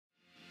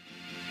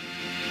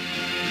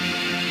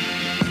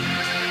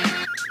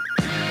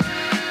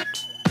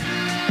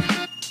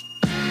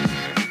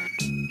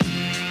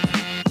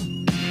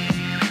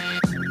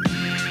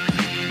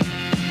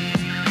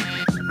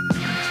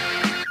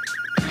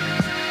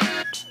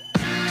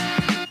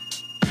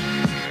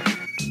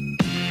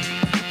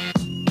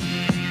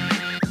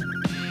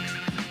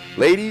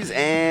Ladies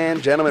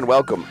and gentlemen,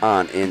 welcome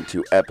on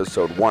into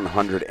episode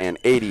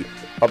 180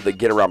 of the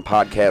Get Around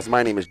Podcast.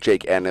 My name is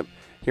Jake Adnip,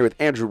 here with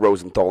Andrew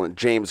Rosenthal and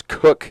James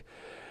Cook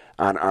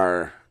on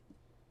our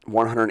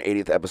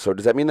 180th episode.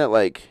 Does that mean that,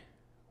 like,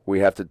 we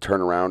have to turn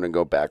around and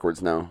go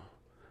backwards now?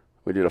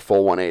 We did a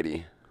full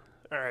 180.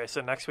 All right, so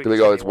next week Do we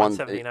go? It's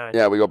 179.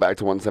 Yeah, we go back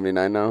to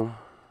 179 now.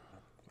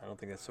 I don't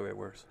think that's the way it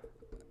works.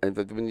 And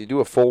when you do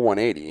a full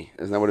 180,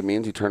 isn't that what it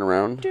means? You turn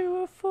around?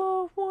 Do a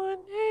full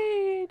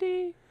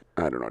 180.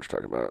 I don't know what you're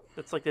talking about.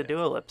 It's like the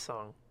Dua Lip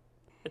song.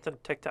 It's a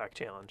TikTok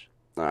challenge.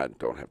 I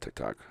don't have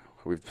TikTok.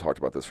 We've talked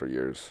about this for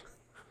years.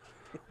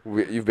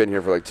 You've been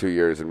here for like 2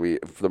 years, and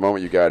for the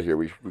moment you got here,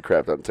 we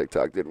crapped on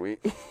TikTok, didn't we?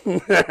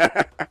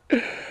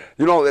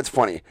 You know, it's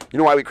funny. You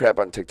know why we crap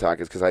on TikTok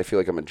is because I feel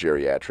like I'm a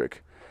geriatric.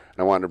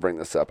 I wanted to bring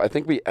this up. I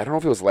don't know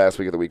if it was last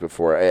week or the week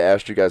before, I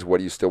asked you guys, what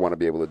do you still want to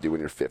be able to do when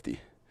you're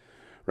 50,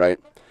 right?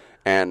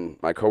 And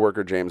my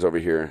coworker James over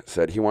here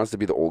said he wants to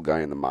be the old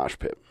guy in the mosh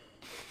pit.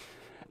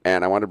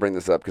 And I wanted to bring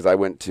this up because I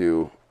went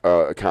to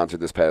a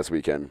concert this past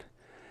weekend,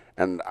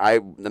 and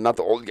I'm not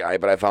the old guy,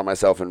 but I found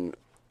myself in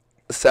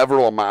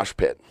several mosh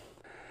pit.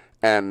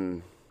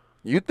 And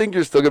you think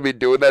you're still going to be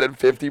doing that at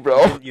 50,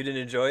 bro? You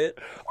didn't enjoy it?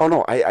 Oh,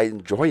 no, I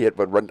enjoy it,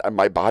 but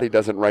my body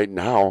doesn't right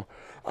now.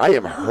 I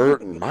am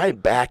hurting. My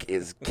back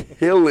is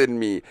killing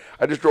me.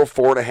 I just drove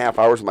 4.5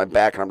 hours with my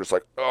back, and I'm just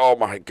like, oh,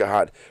 my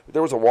God.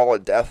 There was a wall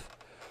of death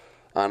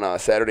on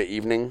Saturday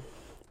evening,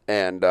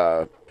 and,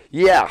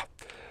 yeah.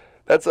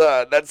 That's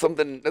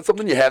something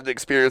you have to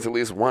experience at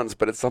least once,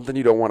 but it's something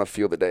you don't want to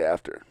feel the day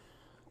after.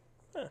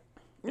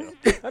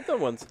 I've done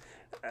once.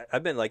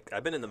 I've been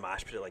in the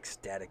mosh pit at like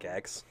Static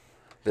X.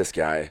 This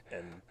guy.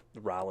 And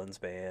Rollins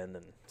Band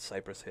and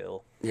Cypress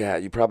Hill. Yeah,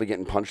 you probably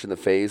getting punched in the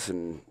face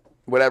and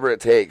whatever it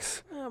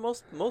takes. Yeah,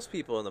 most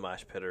people in the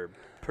mosh pit are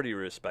pretty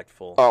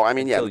respectful. Oh, I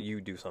mean, until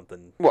you do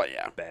something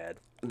bad.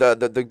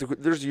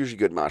 There's usually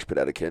good mosh pit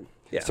etiquette.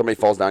 Yeah. Somebody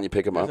falls down, you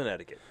pick them up. There's an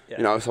etiquette. Yeah.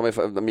 You know, somebody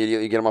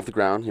immediately get them off the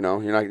ground. You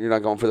know, you're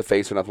not going for the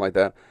face or nothing like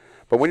that.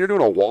 But when you're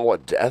doing a wall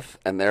of death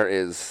and there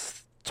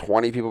is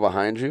 20 people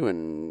behind you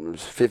and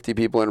there's 50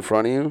 people in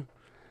front of you,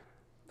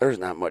 there's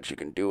not much you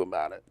can do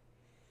about it.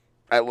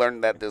 I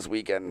learned that this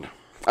weekend.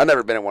 I've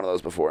never been in one of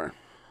those before.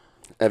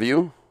 Have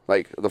you?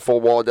 Like the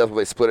full wall of death where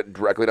they split it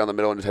directly down the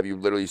middle and just have you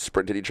literally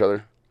sprinted each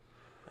other?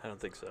 I don't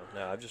think so.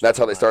 No, I've just. That's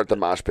how they start the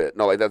mosh pit.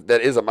 No, like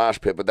that is a mosh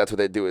pit, but that's what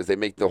they do is they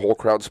make the whole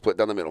crowd split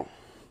down the middle,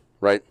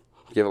 right?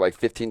 Give it like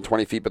 15,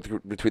 20 feet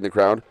between the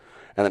crowd,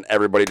 and then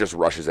everybody just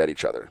rushes at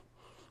each other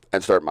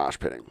and start mosh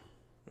pitting.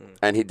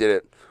 And he did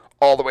it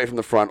all the way from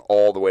the front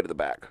all the way to the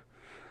back.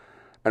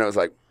 And it was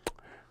like,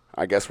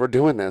 I guess we're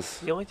doing this.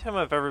 The only time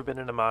I've ever been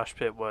in a mosh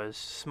pit was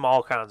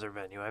small concert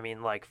venue. I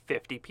mean, like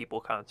 50 people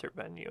concert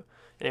venue.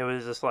 And it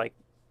was this like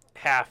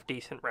half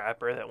decent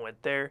rapper that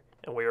went there,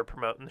 and we were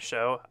promoting the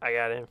show. I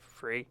got in for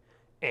free,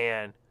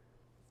 and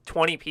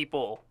 20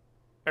 people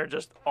are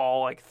just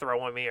all like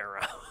throwing me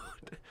around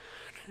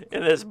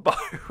in this bar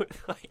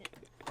with like.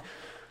 Did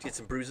you get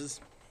some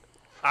bruises?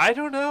 I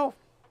don't know.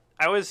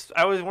 I was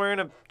wearing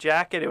a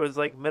jacket. It was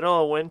like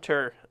middle of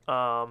winter,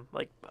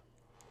 like a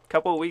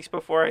couple of weeks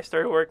before I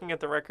started working at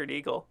the Record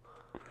Eagle.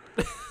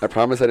 I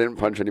promise I didn't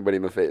punch anybody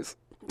in the face.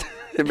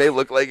 It may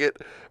look like it,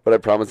 but I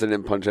promise I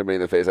didn't punch anybody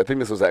in the face. I think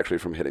this was actually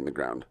from hitting the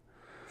ground.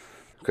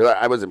 Because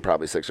I was in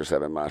probably 6 or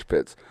 7 mosh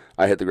pits.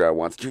 I hit the ground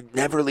once. You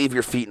never leave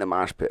your feet in a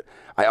mosh pit.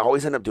 I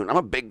always end up doing. I'm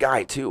a big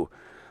guy too,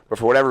 but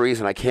for whatever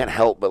reason, I can't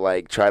help but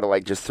like try to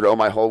like just throw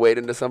my whole weight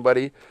into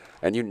somebody.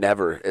 And you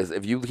never,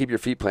 if you keep your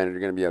feet planted,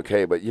 you're gonna be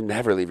okay. But you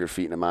never leave your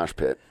feet in a mosh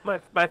pit.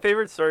 My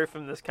favorite story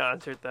from this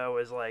concert though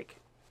is like,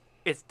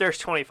 there's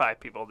 25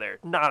 people there,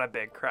 not a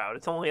big crowd.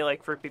 It's only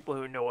like for people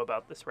who know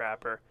about this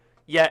rapper.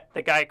 Yet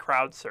the guy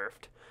crowd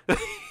surfed.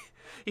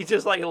 He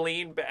just like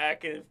leaned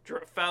back and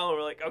fell, and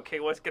we're like, okay,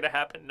 what's gonna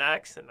happen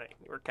next? And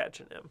we're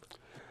catching him.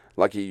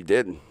 Lucky you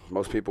did.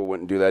 Most people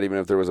wouldn't do that even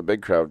if there was a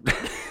big crowd.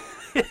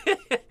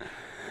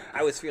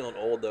 I was feeling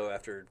old though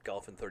after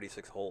golfing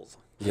 36 holes.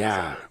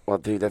 Yeah. Well,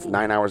 dude, that's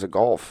 9 hours of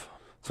golf.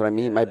 That's what I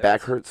mean. My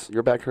back hurts.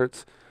 Your back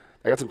hurts.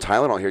 I got some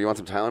Tylenol here. You want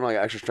some Tylenol? I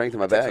got extra strength in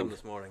my bag. I took some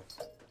this morning.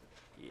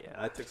 Yeah,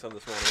 I took some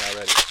this morning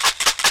already.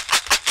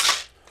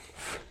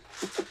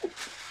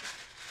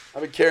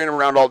 I've been carrying them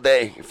around all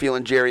day,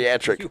 feeling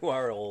geriatric. You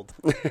are old.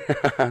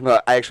 No,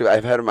 I've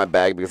had it in my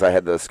bag because I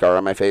had the scar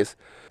on my face,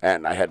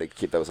 and I had to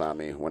keep those on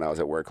me when I was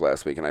at work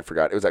last week, and I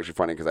forgot. It was actually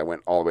funny because I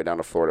went all the way down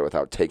to Florida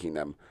without taking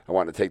them. I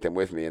wanted to take them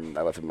with me, and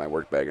I left them in my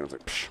work bag, and I was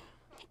like, psh,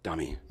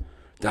 dummy.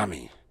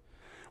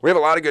 We have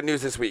a lot of good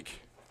news this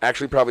week.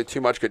 Actually, probably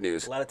too much good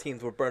news. A lot of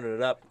teams were burning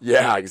it up.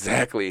 Yeah,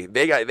 exactly.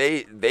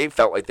 They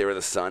felt like they were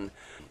the sun,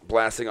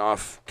 blasting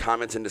off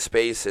comments into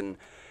space and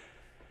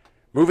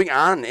moving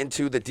on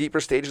into the deeper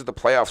stages of the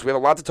playoffs. We have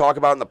a lot to talk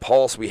about in the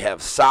Pulse. We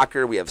have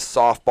soccer, we have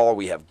softball,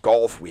 we have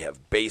golf, we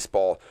have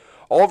baseball.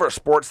 All of our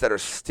sports that are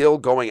still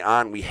going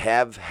on. We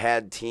have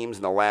had teams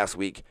in the last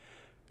week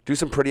do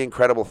some pretty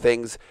incredible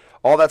things.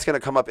 All that's going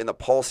to come up in the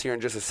Pulse here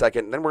in just a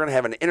second. And then we're going to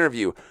have an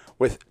interview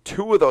with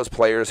two of those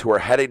players who are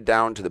headed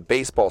down to the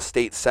baseball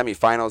state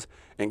semifinals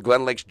in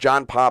Glen Lake's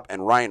Jon Popp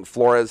and Ryan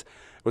Flores.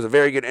 It was a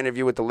very good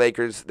interview with the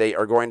Lakers. They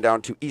are going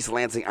down to East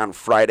Lansing on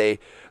Friday,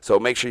 so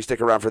make sure you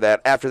stick around for that.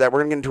 After that, we're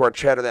going to get into our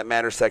Chatter That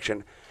Matters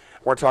section.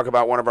 We're going to talk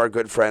about one of our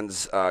good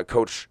friends,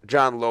 Coach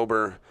John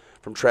Lober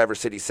from Traverse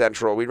City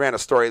Central. We ran a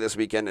story this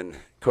weekend, and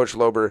Coach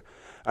Lober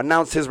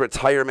announced his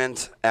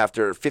retirement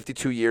after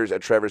 52 years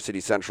at Traverse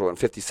City Central and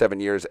 57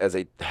 years as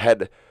a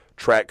head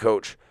track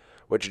coach,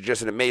 which is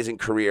just an amazing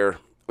career.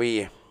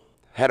 We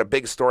had a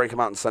big story come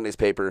out in Sunday's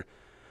paper,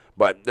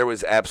 but there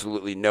was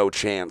absolutely no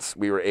chance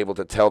we were able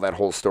to tell that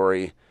whole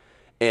story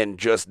in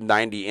just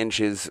 90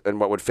 inches and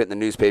what would fit in the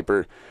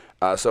newspaper.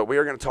 So we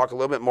are going to talk a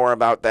little bit more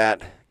about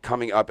that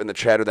coming up in the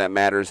Chatter That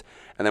Matters.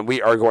 And then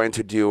we are going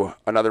to do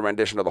another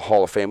rendition of the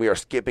Hall of Fame. We are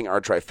skipping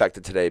our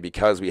trifecta today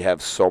because we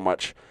have so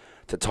much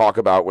to talk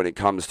about when it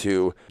comes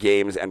to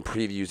games and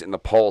previews in the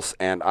Pulse.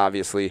 And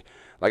obviously,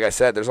 like I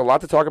said, there's a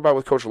lot to talk about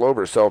with Coach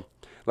Lober. So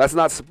let's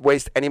not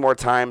waste any more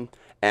time.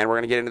 And we're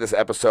going to get into this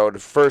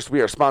episode. First, we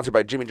are sponsored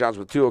by Jimmy John's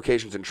with 2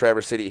 locations in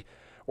Traverse City.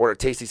 Order a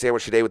tasty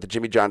sandwich today with the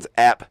Jimmy John's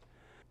app.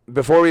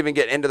 Before we even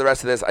get into the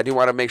rest of this, I do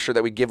want to make sure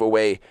that we give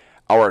away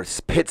our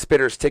Pit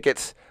Spitters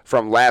tickets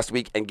from last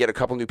week and get a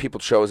couple new people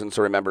chosen.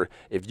 So remember,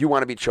 if you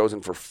want to be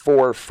chosen for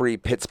 4 free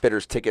Pit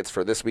Spitters tickets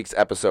for this week's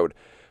episode,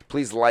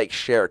 please like,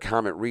 share,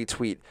 comment,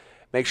 retweet.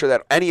 Make sure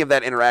that any of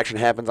that interaction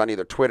happens on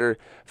either Twitter,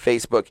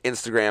 Facebook,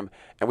 Instagram,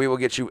 and we will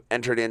get you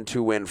entered in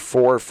to win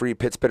 4 free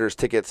Pit Spitters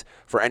tickets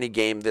for any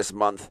game this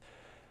month.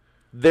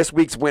 This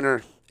week's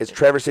winner is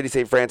Traverse City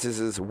St.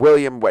 Francis's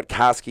William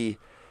Wetkoski.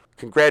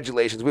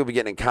 Congratulations. We'll be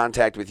getting in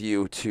contact with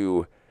you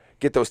to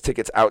get those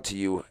tickets out to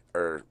you,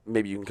 or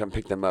maybe you can come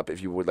pick them up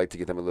if you would like to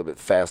get them a little bit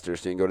faster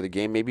so you can go to the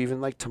game maybe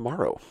even like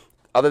tomorrow.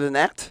 Other than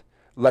that,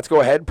 let's go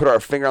ahead, put our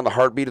finger on the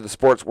heartbeat of the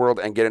sports world,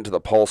 and get into the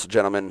Pulse,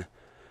 gentlemen.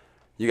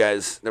 You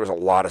guys, there was a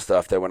lot of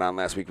stuff that went on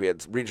last week. We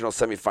had regional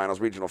semifinals,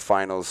 regional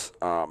finals,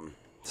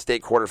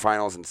 state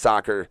quarterfinals in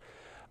soccer.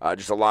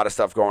 Just a lot of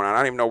stuff going on. I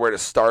don't even know where to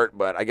start,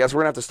 but I guess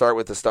we're going to have to start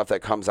with the stuff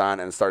that comes on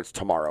and starts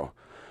tomorrow,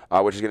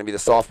 which is going to be the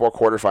softball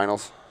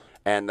quarterfinals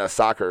and the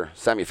soccer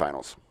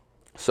semifinals.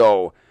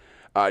 So,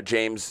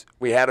 James,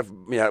 we had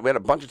a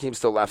bunch of teams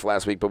still left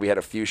last week, but we had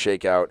a few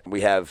shake out.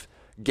 We have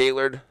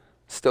Gaylord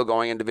still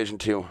going in Division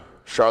 2,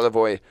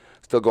 Charlevoix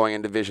still going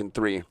in Division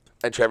 3,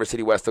 and Traverse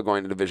City West still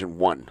going to Division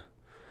 1.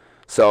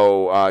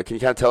 So can you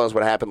kind of tell us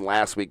what happened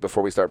last week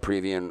before we start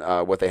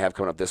previewing what they have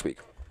coming up this week?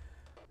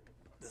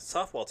 The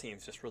softball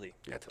teams just really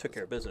took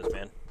care of business,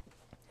 man.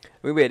 I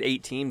mean, we had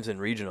 8 teams in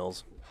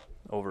regionals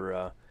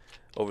over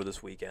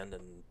this weekend,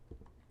 and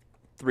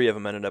 3 of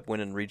them ended up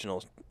winning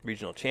regional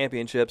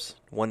championships,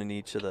 1 in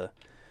each of the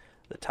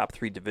top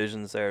 3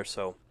 divisions there.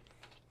 So,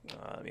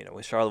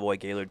 with Charlevoix,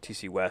 Gaylord,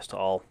 TC West,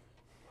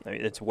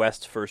 it's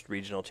West's first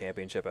regional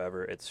championship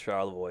ever. It's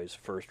Charlevoix's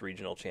first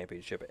regional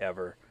championship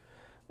ever.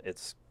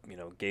 It's,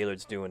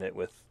 Gaylord's doing it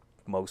with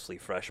mostly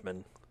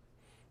freshmen.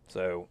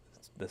 So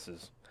this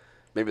is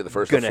maybe the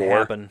first going to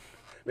happen.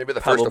 Maybe the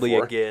first probably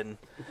of 4. Again.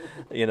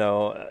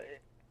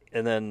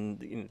 And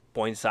then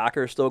boys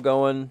soccer is still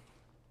going.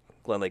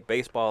 Glen Lake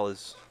baseball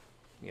is,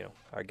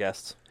 our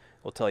guests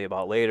will tell you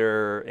about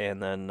later. And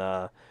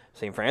then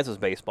St. Francis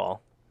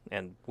baseball,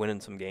 and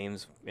winning some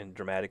games in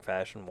dramatic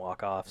fashion,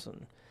 walk-offs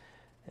and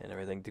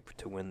everything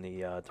to win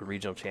the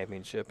regional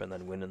championship, and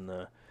then winning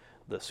the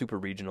super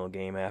regional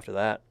game after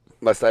that.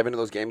 Let's dive into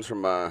those games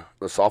from the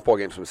softball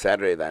games from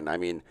Saturday then. I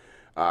mean,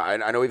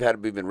 I know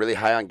we've been really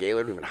high on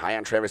Gaylord. We've been high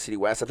on Traverse City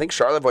West. I think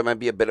Charlevoix might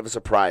be a bit of a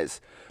surprise.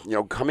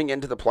 Coming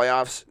into the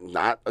playoffs,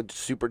 not a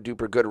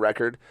super-duper good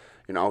record.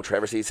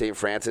 Traverse City St.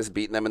 Francis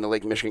beating them in the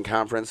Lake Michigan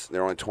Conference.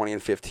 They're only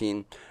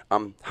 20-15.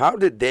 How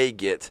did they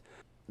get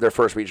their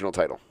first regional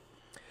title?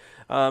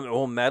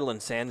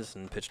 Madeline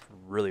Sanderson pitched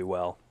really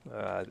well.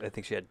 I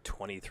think she had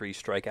 23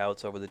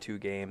 strikeouts over the 2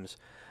 games.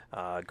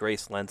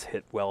 Grace Lentz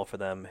hit well for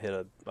them.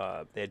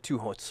 They had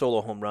 2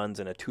 solo home runs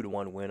and a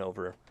 2-1 win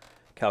over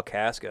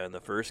Kalkaska in the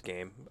first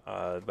game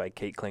by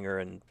Kate Klinger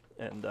and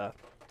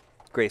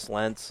Grace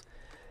Lentz.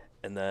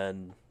 And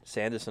then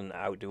Sanderson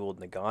outdueled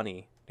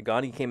Nagani.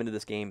 Nagani came into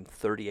this game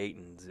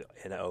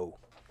 38-0.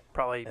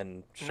 Probably,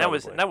 and that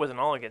wasn't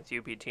all against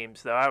UP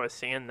teams though. I was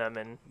seeing them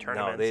in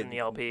tournaments in the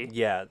LP.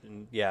 Yeah.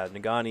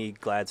 Nagani,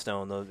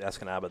 Gladstone,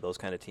 Escanaba, those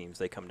kind of teams,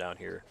 they come down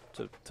here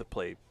to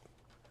play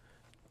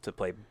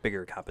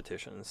bigger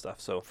competition and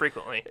stuff. So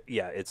frequently,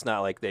 yeah, it's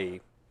not like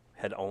they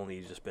had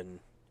only just been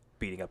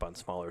beating up on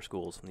smaller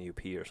schools from the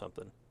UP or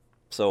something.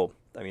 So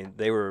I mean,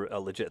 they were a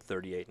legit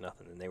 38-0,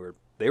 and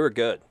they were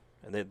good,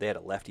 and they had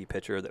a lefty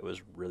pitcher that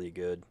was really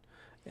good,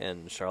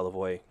 and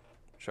Charlevoix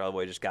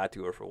just got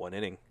to her for 1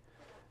 inning.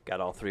 Got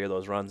all 3 of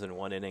those runs in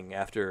 1 inning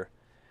after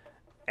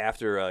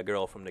a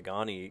girl from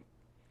Nagani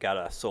got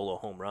a solo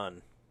home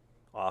run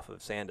off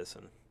of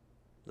Sanderson.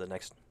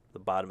 The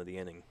bottom of the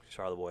inning,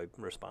 Charlevoix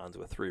responds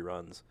with 3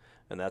 runs,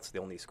 and that's the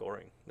only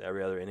scoring.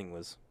 Every other inning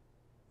was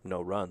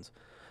no runs.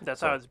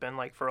 That's how it's been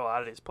like for a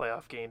lot of these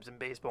playoff games in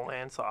baseball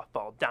and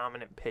softball.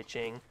 Dominant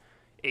pitching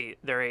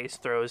their ace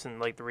throws in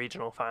like the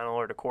regional final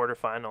or the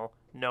quarterfinal,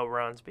 no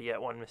runs, but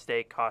yet one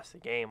mistake costs the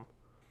game.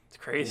 It's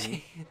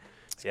crazy.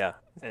 Yeah,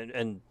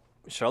 and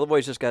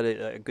Charlevoix's just got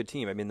a good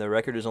team. I mean, the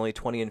record is only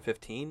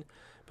 20-15,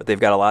 but they've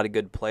got a lot of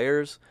good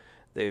players.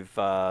 They've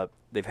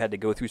had to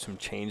go through some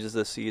changes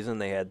this season.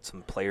 They had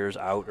some players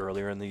out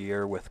earlier in the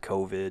year with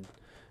COVID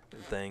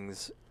and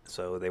things,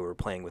 so they were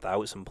playing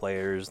without some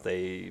players.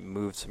 They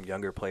moved some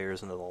younger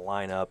players into the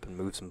lineup and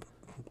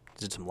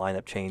did some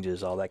lineup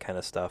changes, all that kind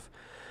of stuff.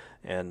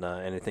 And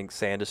I think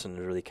Sanderson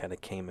really kind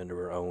of came into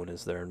her own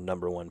as their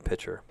number one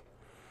pitcher.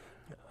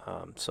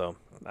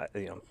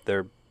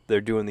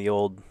 They're doing the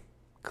old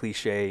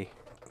cliche,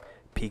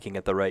 peaking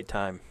at the right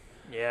time.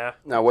 Yeah.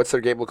 Now, what's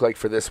their game look like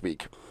for this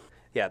week?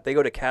 Yeah, they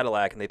go to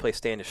Cadillac and they play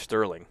Standish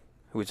Sterling,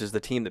 which is the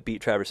team that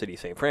beat Traverse City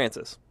St.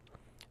 Francis.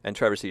 And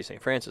Traverse City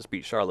St. Francis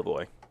beat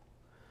Charlevoix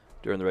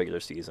during the regular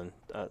season.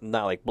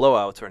 Not like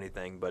blowouts or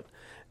anything, but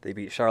they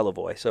beat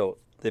Charlevoix. So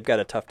they've got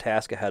a tough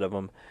task ahead of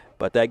them.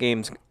 But that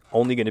game's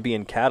only going to be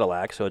in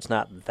Cadillac, so it's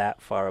not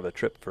that far of a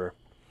trip for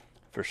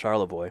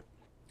Charlevoix.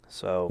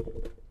 So,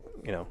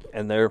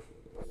 and they're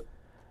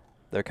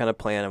kind of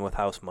playing with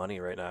house money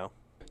right now.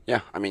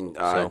 Yeah, I mean,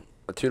 a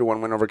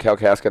 2-1 win over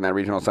Kalkaska in that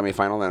regional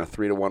semifinal, then a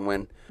 3-1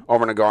 win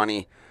over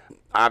Negaunee.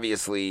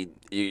 Obviously,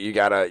 you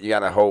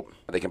gotta hope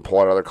they can pull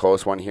out another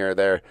close one here or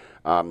there,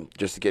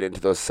 just to get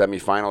into those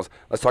semifinals.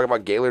 Let's talk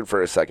about Gaylord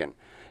for a second.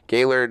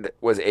 Gaylord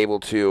was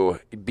able to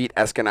beat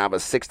Escanaba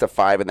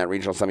 6-5 in that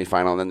regional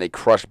semifinal, and then they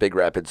crushed Big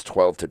Rapids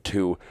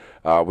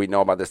 12-2. We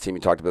know about this team.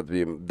 You talked about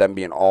them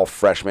being all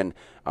freshmen.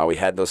 We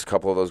had those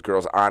couple of those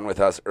girls on with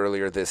us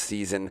earlier this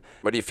season.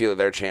 What do you feel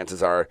their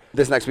chances are?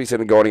 This next week's going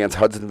to go against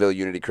Hudsonville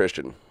Unity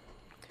Christian.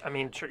 I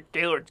mean,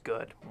 Gaylord's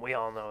good. We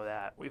all know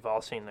that. We've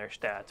all seen their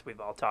stats. We've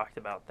all talked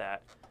about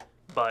that.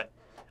 But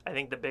I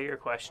think the bigger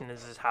question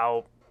is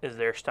how is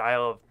their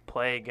style of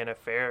play going to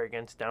fare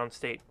against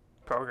downstate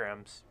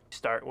programs?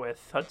 Start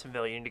with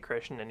Hudsonville Unity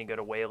Christian, then you go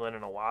to Wayland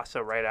and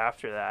Owasso right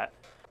after that.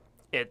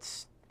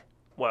 It's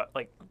what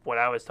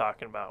I was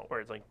talking about, where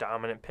it's like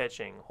dominant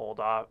pitching,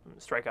 hold off,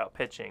 strikeout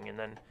pitching, and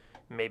then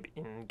maybe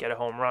get a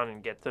home run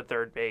and get to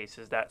third base.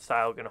 Is that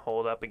style going to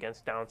hold up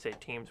against downstate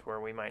teams where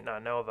we might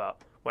not know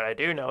about? What I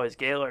do know is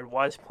Gaylord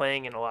was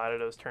playing in a lot of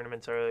those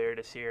tournaments earlier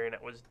this year,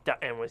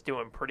 and was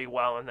doing pretty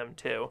well in them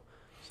too.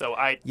 So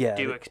I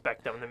do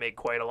expect them to make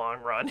quite a long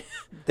run.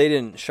 They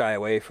didn't shy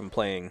away from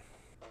playing,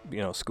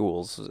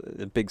 schools,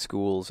 big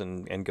schools,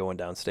 and going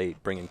downstate,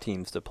 bringing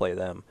teams to play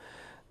them.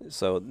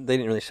 So they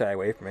didn't really shy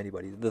away from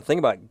anybody. The thing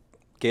about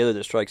Gaylord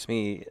that strikes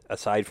me,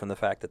 aside from the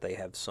fact that they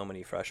have so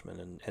many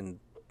freshmen and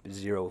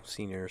 0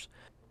 seniors,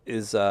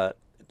 is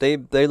they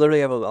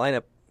literally have a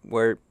lineup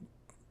where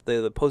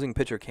the opposing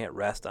pitcher can't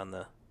rest on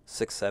the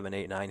 6, 7,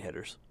 8, 9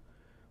 hitters.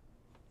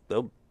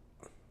 They'll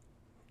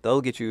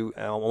get you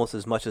almost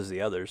as much as the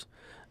others,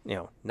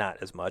 not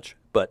as much,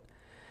 but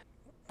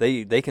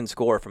they can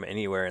score from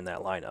anywhere in that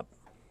lineup.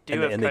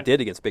 And they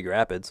did against Big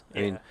Rapids. Yeah.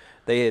 I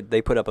mean,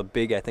 they put up a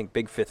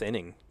big fifth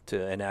inning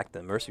to enact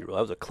the mercy rule.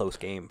 That was a close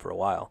game for a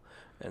while,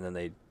 and then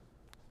they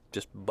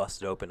just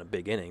busted open a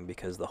big inning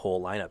because the whole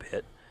lineup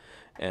hit,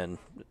 and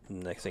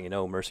next thing you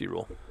know, mercy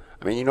rule.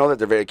 I mean, that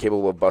they're very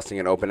capable of busting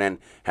it open and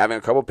having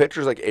a couple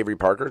pitchers like Avery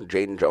Parker,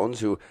 Jaden Jones,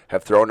 who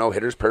have thrown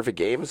no-hitters, perfect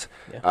games.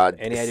 Yeah.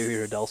 And Eddie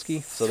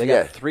Radulski. So they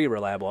got 3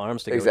 reliable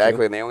arms to go to.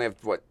 Exactly, and they only have,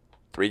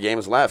 3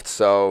 games left,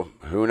 so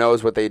who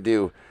knows what they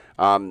do.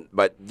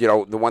 But, the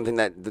one thing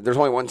there's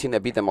only one team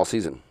that beat them all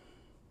season,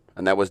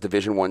 and that was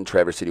Division I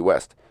Traverse City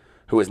West,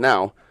 who is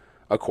now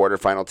a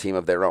quarterfinal team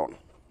of their own.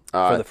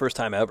 For the first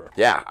time ever.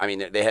 Yeah, I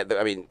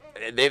mean,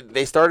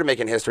 they started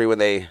making history when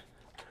they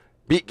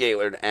beat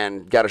Gaylord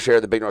and got a share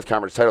of the Big North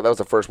Conference title. That was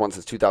the first one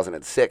since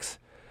 2006.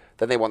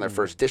 Then they won their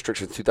first district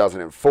since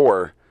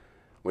 2004,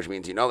 which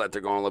means that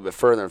they're going a little bit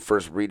further,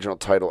 first regional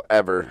title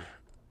ever.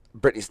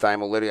 Brittany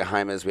Steimel, Lydia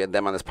Hymas, we had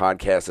them on this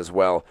podcast as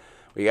well.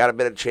 We got a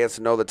bit of a chance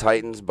to know the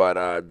Titans, but,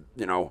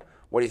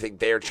 what do you think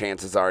their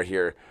chances are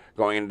here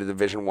going into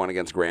Division I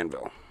against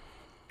Granville?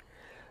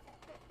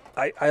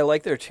 I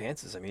like their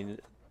chances. I mean,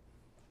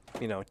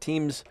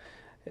 teams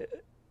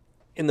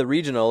in the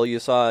regional, you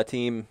saw a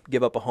team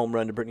give up a home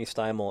run to Brittany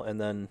Steimel and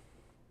then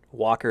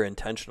Walker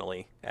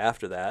intentionally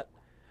after that.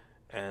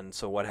 And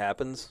so what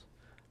happens?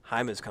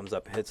 Hymas comes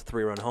up and hits a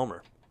 3-run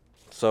homer.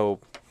 So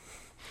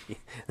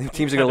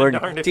teams are going to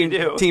learn.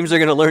 Teams are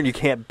going to learn you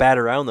can't bat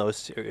around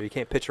those. You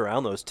can't pitch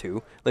around those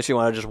two unless you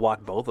want to just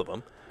walk both of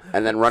them.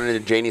 And then run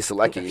into Janie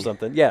Selecki. Or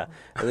something, yeah.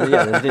 And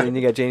then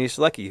you got Janie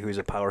Selecki, who's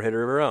a power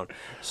hitter of her own.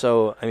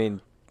 So, I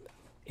mean,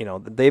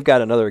 they've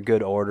got another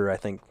good order, I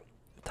think,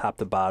 top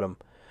to bottom.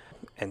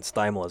 And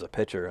Steimel as a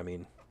pitcher, I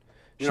mean,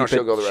 she'll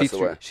go the rest of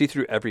the way. She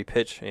threw every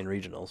pitch in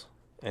regionals.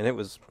 And it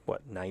was,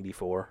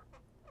 94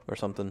 or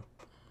something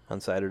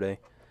on Saturday.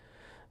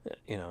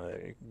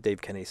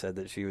 Dave Kenny said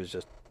that she was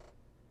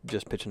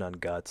just pitching on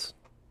guts.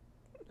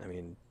 I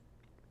mean,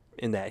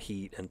 in that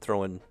heat and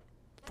throwing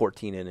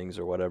 14 innings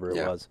or whatever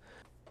it was.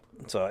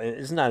 So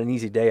it's not an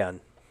easy day on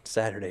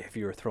Saturday if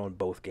you were throwing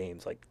both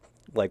games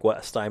like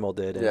what Steimel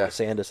did and what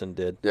Sanderson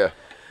did. Yeah.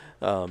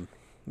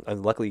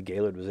 And luckily,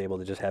 Gaylord was able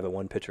to just have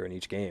one pitcher in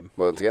each game.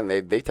 Well, again,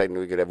 they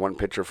technically could have one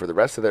pitcher for the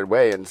rest of their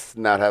way and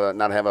not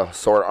have a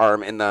sore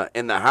arm in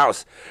the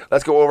house.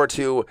 Let's go over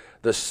to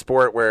the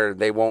sport where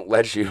they won't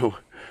let you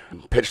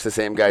pitch the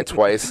same guy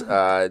twice.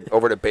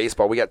 Over to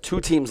baseball. We got 2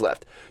 teams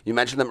left. You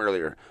mentioned them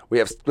earlier.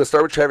 Let's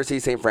start with Traverse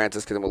City St.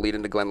 Francis because then we'll lead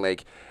into Glen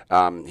Lake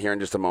here in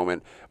just a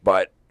moment.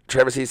 But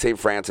Traverse City St.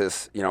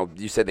 Francis,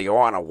 you said they go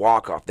on a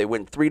walk-off. They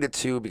win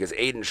 3-2 because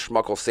Aiden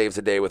Schmuckel saves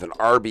the day with an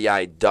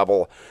RBI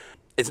double.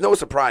 It's no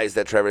surprise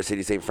that Traverse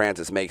City St.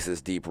 Francis makes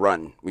this deep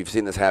run. We've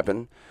seen this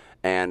happen,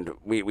 and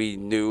we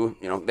knew,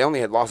 they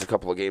only had lost a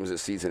couple of games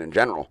this season in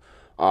general.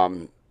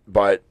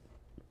 But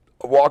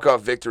a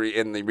walk-off victory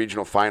in the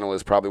regional final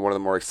is probably one of the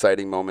more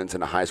exciting moments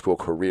in a high school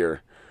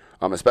career,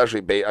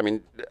 especially,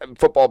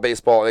 football,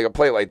 baseball, like a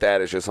play like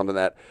that is just something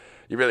that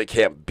you really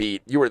can't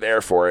beat. You were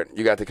there for it.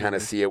 You got to kind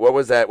of see it. What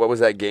was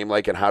that game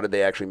like, and how did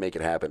they actually make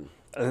it happen?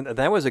 And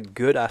that was a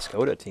good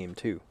Oscoda team,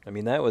 too.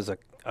 That was a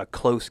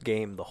close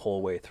game the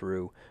whole way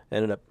through.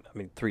 Ended up,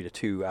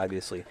 3-2,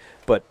 obviously.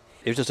 But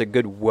it was just a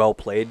good,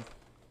 well-played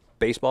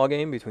baseball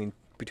game between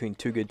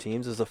 2 good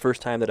teams. This is the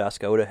first time that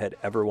Oscoda had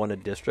ever won a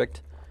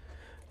district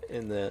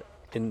in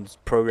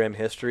program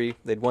history.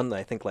 They'd won,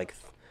 I think,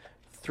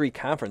 3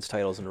 conference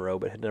titles in a row,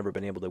 but had never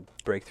been able to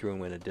break through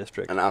and win a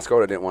district. And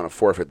Oscoda didn't want to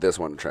forfeit this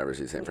one to Traverse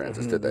City St.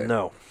 Francis, did they?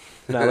 No.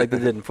 Not like they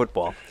did in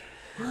football.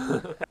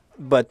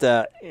 But,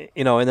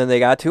 and then they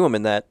got to him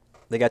in that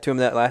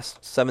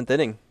last 7th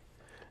inning.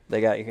 I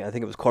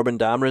think it was Corbin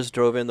Domrez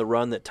drove in the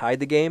run that tied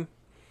the game,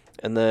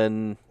 and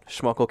then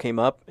Schmuckel came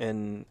up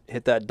and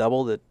hit that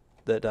double that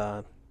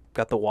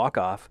got the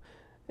walk-off,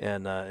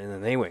 and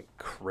then they went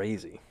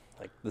crazy.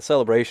 The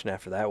celebration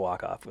after that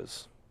walk-off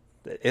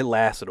it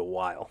lasted a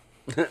while.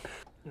 Then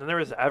there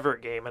was the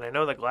Everett game, and I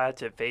know the Glads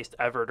had faced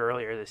Everett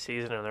earlier this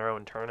season in their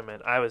own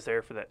tournament. I was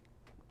there for the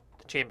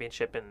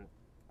championship in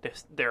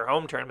their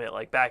home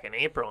tournament back in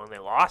April, and they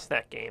lost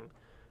that game.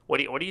 What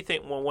do you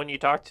think? Well, when you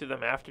talked to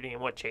them after the game,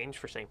 what changed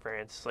for St.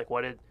 Francis?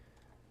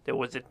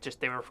 Was it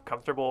just they were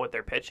comfortable with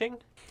their pitching?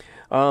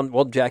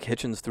 Well, Jack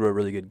Hitchens threw a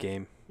really good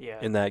game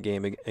in that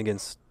game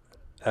against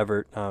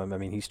Everett.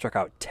 He struck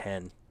out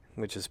 10,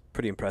 which is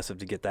pretty impressive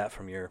to get that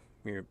from your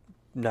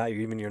not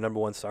even your number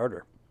 1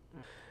 starter.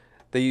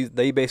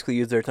 They basically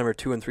used their number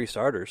 2 and 3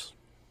 starters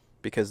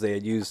because they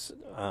had used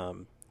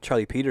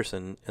Charlie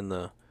Peterson in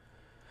the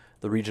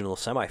regional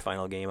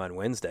semifinal game on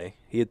Wednesday.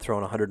 He had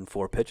thrown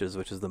 104 pitches,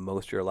 which is the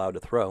most you're allowed to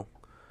throw.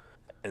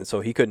 And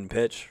so he couldn't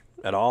pitch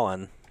at all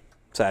on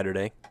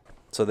Saturday.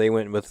 So they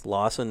went with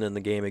Lawson in the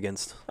game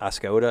against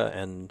Oscoda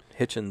and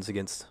Hitchens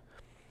against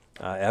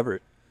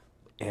Everett.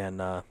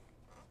 And,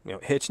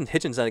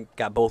 Hitchens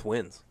got both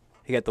wins.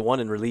 He got the one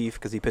in relief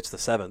because he pitched the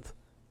 7th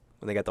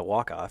when they got the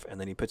walk-off, and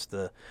then he pitched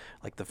the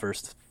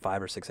first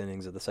 5 or 6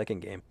 innings of the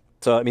second game.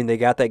 So, they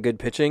got that good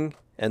pitching,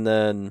 and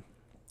then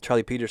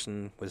Charlie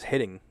Peterson was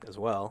hitting as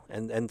well,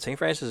 and St.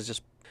 Francis is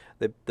just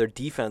their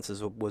defense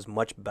was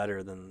much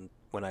better than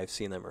when I've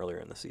seen them earlier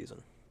in the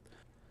season.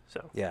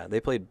 So yeah, they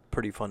played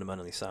pretty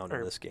fundamentally sound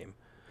in this game.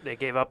 They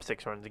gave up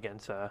 6 runs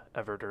against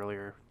Everett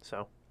earlier.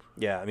 So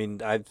yeah,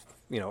 I've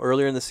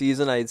earlier in the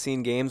season I had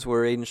seen games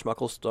where Aiden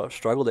Schmuckel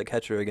struggled at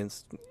catcher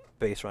against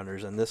base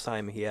runners, and this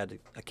time he had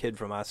a kid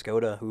from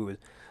Oscoda who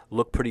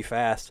looked pretty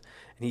fast,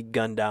 and he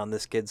gunned down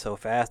this kid so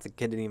fast the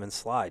kid didn't even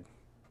slide.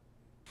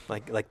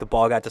 Like the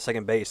ball got to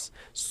second base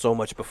so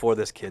much before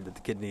this kid that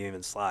the kid didn't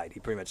even slide. He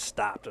pretty much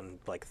stopped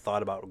and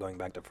thought about going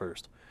back to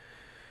first.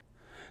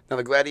 Now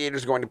the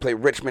Gladiators are going to play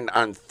Richmond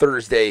on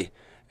Thursday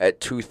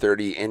at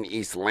 2:30 in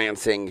East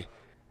Lansing.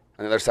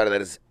 On the other side of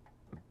that is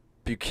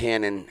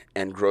Buchanan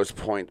and Grosse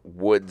Pointe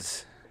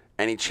Woods.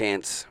 Any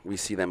chance we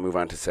see them move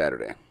on to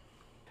Saturday?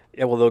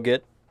 Yeah, well they'll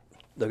get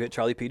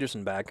Charlie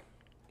Peterson back.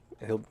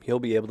 He'll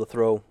be able to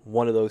throw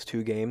one of those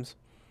 2 games,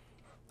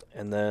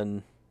 and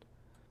then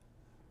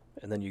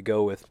you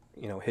go with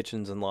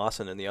Hitchens and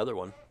Lawson in the other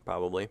one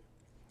probably,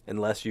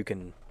 unless you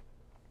can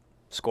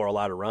score a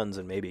lot of runs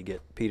and maybe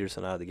get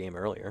Peterson out of the game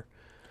earlier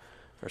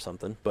or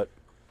something. But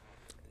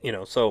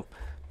so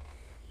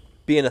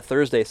being a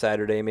Thursday,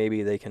 Saturday,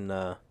 maybe they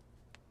can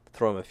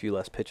throw him a few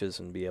less pitches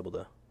and be able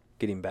to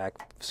get him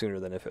back sooner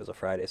than if it was a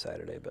Friday,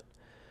 Saturday. But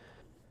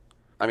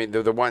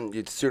the one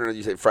sooner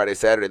you say Friday,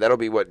 Saturday, that'll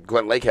be what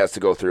Glen Lake has to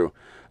go through.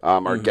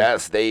 Our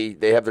guests, they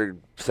have their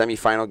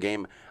semifinal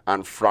game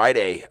on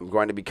Friday. I'm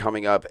going to be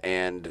coming up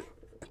and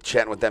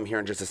chatting with them here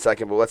in just a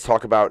second, but let's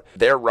talk about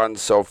their run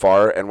so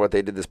far and what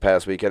they did this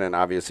past weekend, and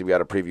obviously we got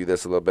to preview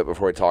this a little bit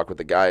before we talk with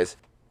the guys.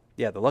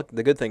 Yeah,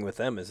 the good thing with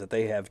them is that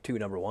they have 2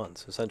 number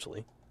 1s,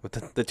 essentially, with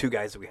the 2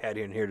 guys that we had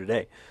in here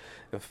today.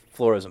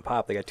 Flores and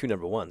Popp, they got 2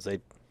 number 1s.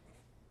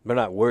 They're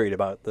not worried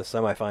about the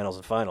semifinals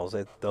and finals.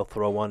 They'll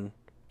throw one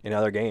in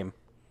either game.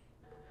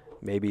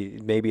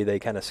 Maybe they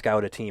kind of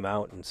scout a team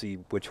out and see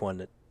which one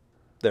that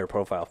their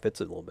profile fits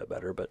a little bit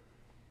better, but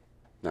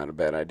not a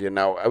bad idea.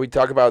 Now we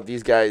talk about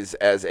these guys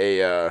as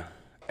a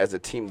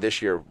team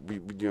this year.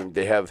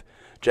 They have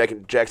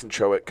Jackson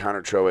Trowick,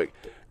 Connor Trowick,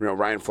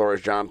 Ryan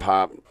Flores, Jon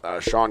Popp,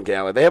 Sean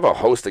Gallagher. They have a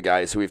host of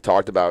guys who we've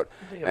talked about.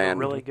 They have a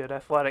really good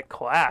athletic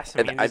class.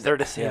 I mean, they're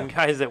the same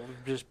guys that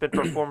have just been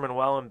performing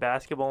well in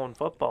basketball and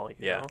football.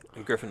 You know?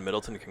 And Griffin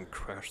Middleton can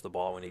crush the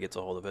ball when he gets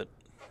a hold of it.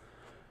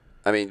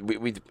 I mean,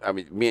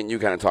 me and you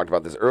kind of talked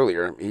about this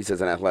earlier. He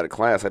says an athletic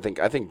class. I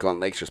think Glen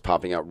Lake's just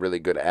popping out really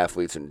good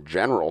athletes in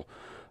general.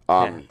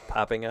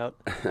 Popping out.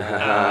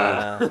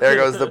 There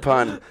goes the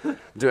pun.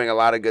 Doing a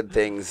lot of good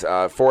things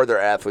for their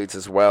athletes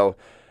as well.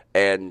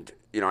 And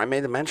I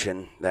made the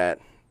mention that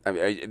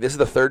this is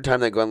the third time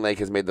that Glen Lake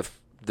has made the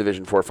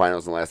Division IV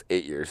finals in the last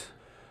 8 years.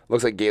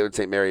 Looks like Gaylord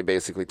St. Mary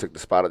basically took the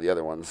spot of the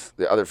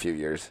other few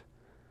years.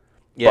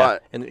 Yeah,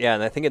 and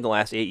I think in the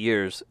last 8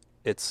 years,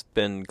 it's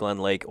been Glen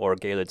Lake or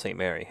Gaylord St.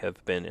 Mary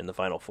have been in the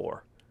Final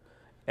Four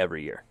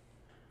every year.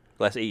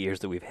 The last 8 years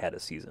that we've had a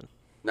season.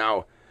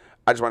 Now,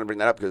 I just want to bring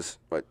that up because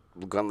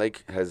Glen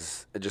Lake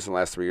has, just in the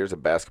last 3 years, a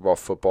basketball,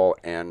 football,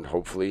 and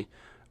hopefully,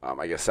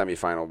 I guess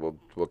semifinal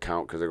will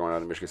count because they're going out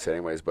to Michigan State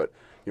anyways, but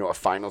a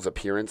finals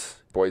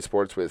appearance, boys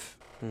sports with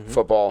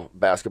football,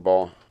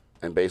 basketball,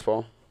 and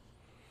baseball.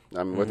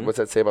 What's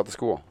that say about the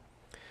school?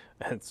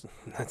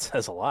 That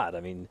says a lot. I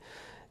mean,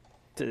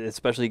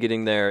 especially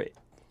getting there.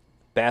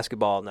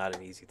 Basketball, not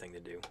an easy thing to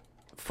do.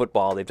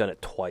 Football, they've done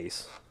it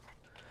twice.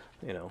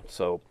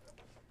 So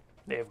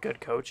they have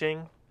good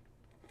coaching,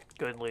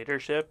 good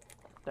leadership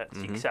that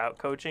seeks out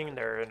coaching.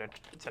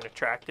 It's an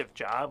attractive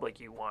job. Like,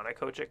 you want to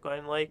coach at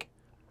Glen Lake.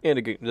 And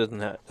it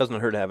doesn't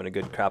hurt having a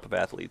good crop of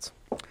athletes.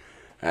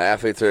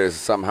 Athletes are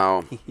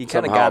somehow you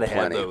kind of got to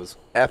have those.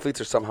 Athletes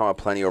are somehow a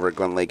plenty over at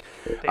Glen Lake.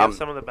 They have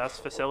some of the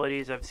best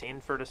facilities I've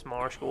seen for the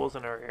smaller schools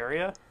in our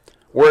area.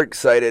 We're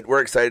excited. We're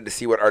excited to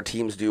see what our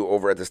teams do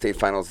over at the state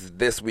finals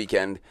this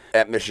weekend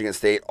at Michigan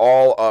State.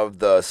 All of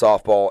the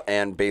softball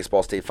and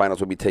baseball state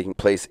finals will be taking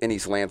place in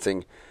East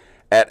Lansing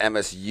at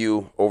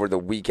MSU over the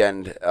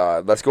weekend.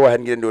 Let's go ahead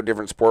and get into a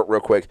different sport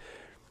real quick.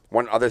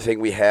 One other thing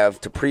we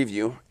have to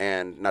preview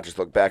and not just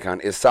look back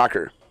on is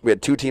soccer. We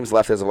had 2 teams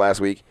left as of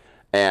last week,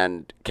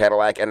 and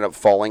Cadillac ended up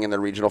falling in the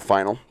regional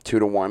final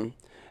 2-1.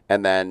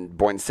 And then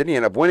Boyne City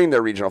ended up winning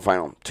their regional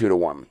final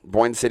 2-1.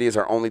 Boyne City is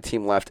our only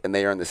team left, and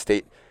they are in the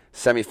state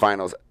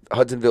semifinals.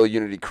 Hudsonville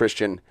Unity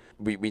Christian.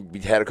 We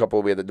had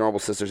the Normal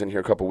Sisters in here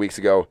a couple weeks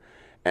ago,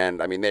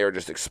 and they are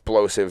just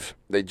explosive.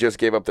 They just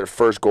gave up their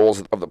first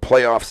goals of the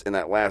playoffs in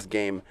that last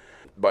game,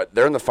 but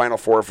they're in the Final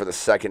Four for the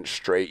second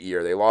straight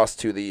year. They lost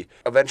to the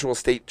eventual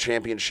state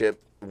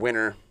championship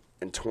winner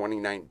in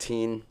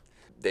 2019.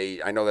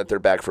 I know that they're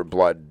back for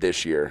blood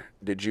this year.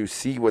 Did you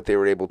see what they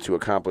were able to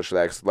accomplish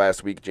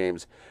last week,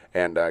 James,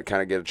 and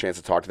kind of get a chance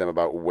to talk to them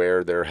about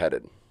where they're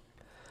headed?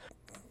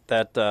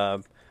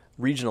 That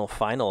regional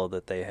final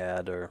that they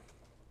had, or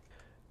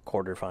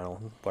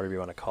quarterfinal, whatever you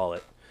want to call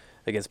it,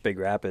 against Big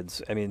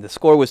Rapids. The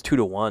score was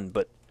 2-1,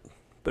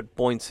 but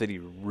Boyne City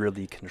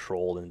really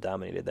controlled and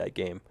dominated that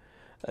game.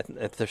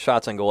 The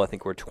shots on goal, I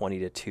think, were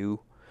 20-2,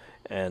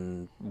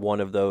 and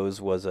one of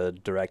those was a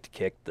direct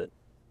kick that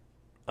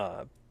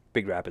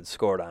Big Rapids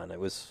scored on.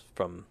 It was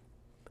from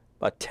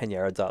about 10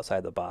 yards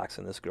outside the box,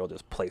 and this girl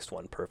just placed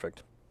one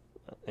perfect.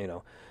 They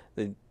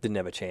didn't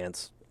have a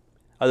chance.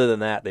 Other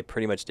than that, they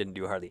pretty much didn't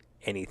do hardly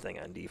anything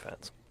on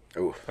defense.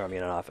 Oof. On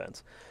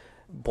offense.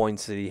 Boyne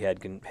City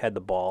had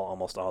the ball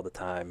almost all the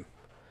time.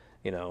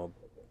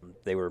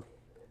 They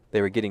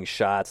were getting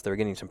shots. They were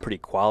getting some pretty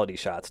quality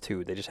shots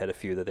too. They just had a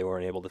few that they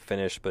weren't able to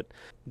finish. But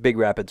Big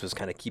Rapids was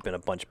kind of keeping a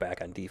bunch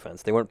back on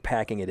defense. They weren't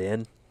packing it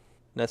in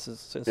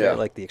necessarily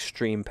like the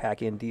extreme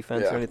pack in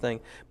defense or anything,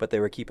 but they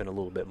were keeping a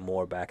little bit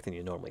more back than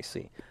you normally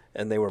see.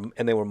 And they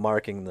were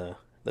marking the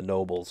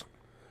Nobles.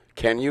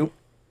 Can you?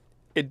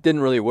 It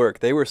didn't really work.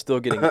 They were still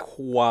getting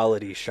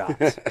quality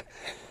shots.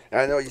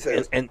 I know you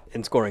said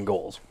and scoring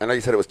goals. I know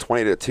you said it was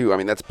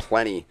 20-2. That's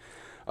plenty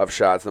of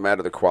shots, no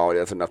matter the quality.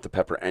 That's enough to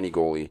pepper any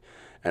goalie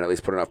and at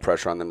least put enough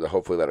pressure on them to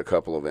hopefully let a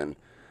couple of in.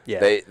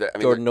 Yeah.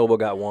 Jordan Noble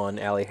got one.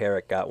 Allie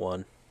Herrick got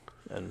one,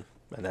 and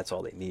that's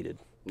all they needed.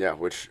 Yeah,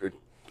 which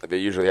they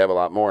usually have a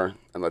lot more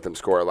and let them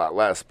score a lot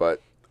less,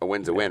 but a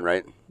win's a win,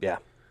 right? Yeah.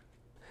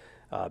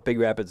 Big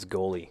Rapids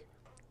goalie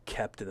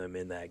kept them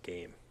in that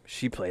game.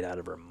 She played out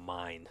of her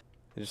mind.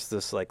 It's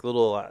this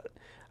little.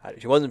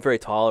 She wasn't very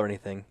tall or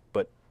anything,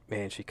 but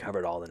man, she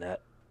covered all the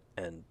net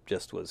and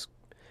just was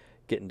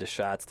getting to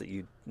shots that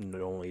you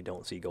normally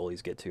don't see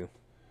goalies get to.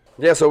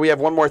 Yeah, so we have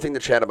one more thing to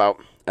chat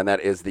about, and that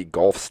is the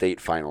Gulf State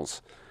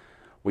Finals.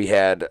 We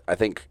had, I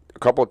think, a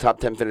couple of top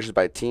 10 finishes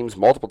by teams,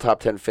 multiple top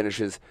 10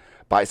 finishes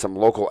by some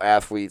local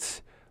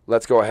athletes.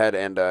 Let's go ahead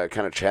and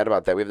kind of chat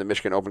about that. We have the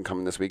Michigan Open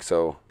coming this week,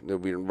 so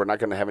we're not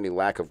going to have any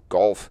lack of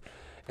golf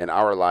in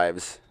our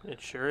lives.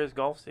 It sure is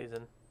golf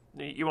season.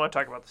 You want to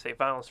talk about the state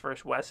finals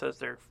first. West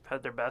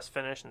had their best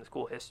finish in the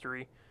school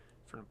history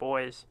for the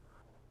boys.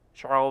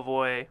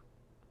 Charlevoix,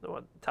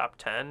 the top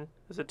 10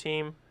 as a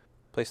team.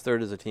 Placed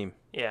third as a team.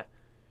 Yeah.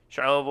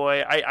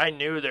 Charlevoix, I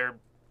knew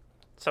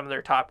some of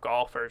their top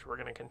golfers were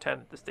going to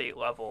contend at the state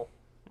level.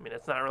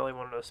 It's not really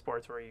one of those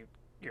sports where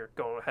you're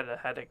going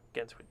head-to-head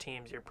against with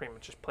teams. You're pretty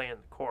much just playing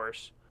the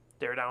course.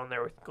 They're down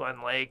there with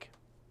Glen Lake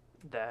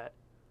that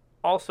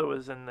also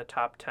was in the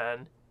top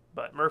 10.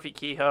 But Murphy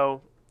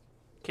Kehoe,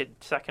 kid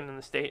second in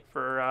the state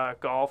for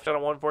golf, shot a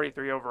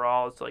 143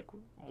 overall. It's like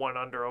 1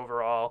 under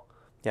overall.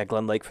 Yeah,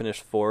 Glen Lake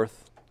finished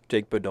 4th.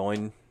 Jake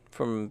Bedoin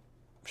from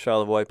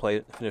Charlevoix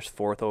finished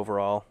 4th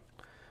overall.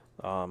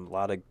 A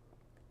lot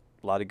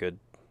of good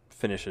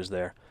finishes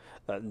there.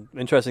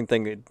 Interesting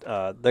thing,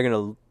 they're going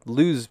to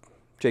lose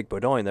Jake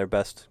Bedoin, their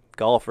best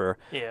golfer.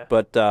 Yeah.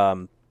 But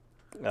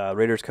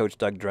Raiders coach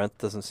Doug Drenth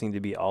doesn't seem to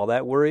be all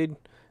that worried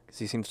because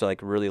he seems to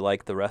really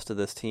like the rest of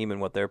this team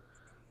and what they're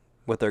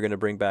going to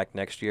bring back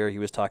next year. He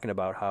was talking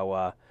about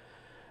how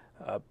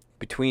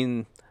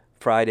between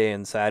Friday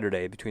and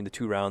Saturday, between the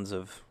 2 rounds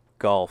of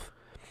golf,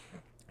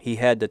 he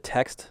had to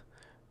text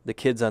the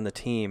kids on the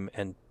team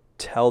and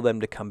tell them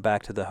to come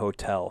back to the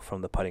hotel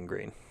from the putting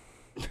green.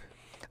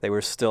 They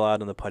were still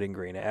out on the putting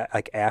green.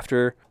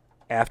 After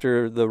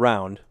the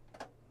round,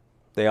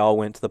 they all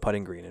went to the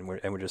putting green and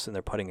were just sitting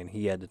there putting, and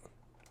he had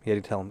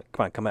to tell them,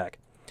 come back.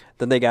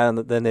 Then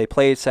then they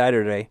played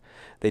Saturday.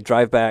 They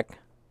drive back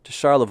to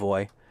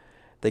Charlevoix.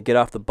 They get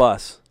off the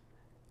bus,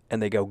 and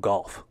they go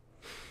golf.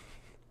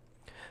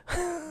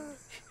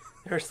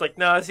 They're just like,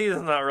 no, the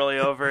season's not really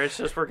over. It's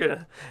just we're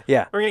gonna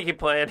keep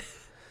playing.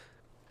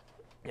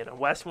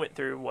 Wes went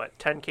through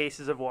 10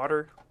 cases of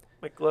water,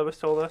 like Lois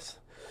told us.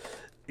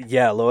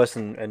 Yeah, Lois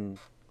and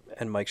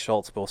Mike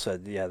Schultz both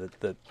said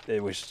that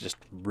it was just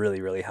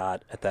really, really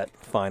hot at that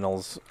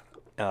finals.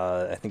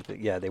 I think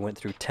that they went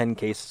through 10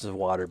 cases of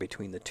water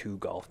between the 2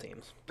 golf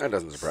teams. That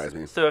doesn't surprise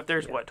me. So if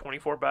there's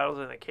 24 bottles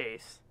in a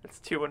case, it's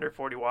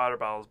 240 water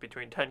bottles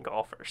between 10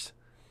 golfers.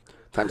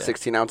 Times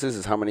 16 ounces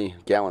is how many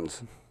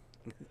gallons?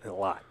 A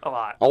lot. A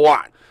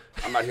lot.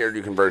 I'm not here to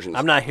do conversions.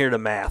 I'm not here to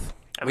math.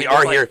 We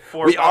are here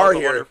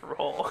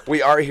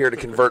to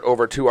convert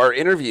over to our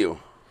interview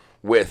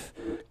with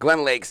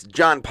Glen Lake's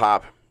Jon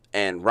Popp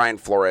and Ryan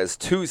Flores,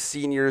 2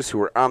 seniors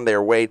who are on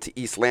their way to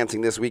East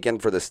Lansing this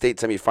weekend for the state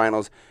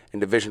semifinals in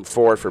Division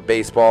 4 for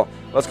baseball.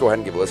 Let's go ahead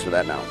and give a listen to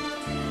that now.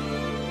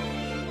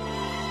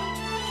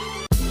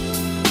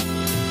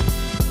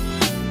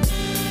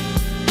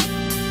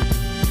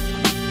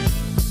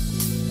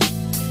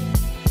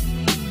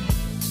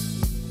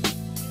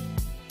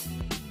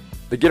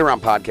 The Get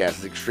Around podcast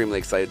is extremely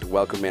excited to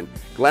welcome in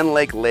Glen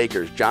Lake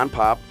Lakers, Jon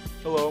Popp.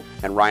 Hello.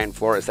 And Ryan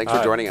Flores. Thanks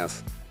for joining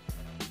us.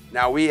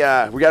 Now, we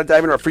got to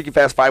dive into our Freaky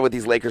Fast 5 with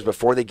these Lakers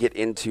before they get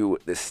into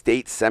the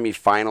state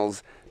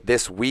semifinals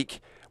this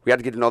week. We got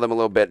to get to know them a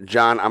little bit.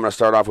 John, I'm going to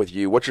start off with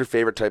you. What's your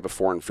favorite type of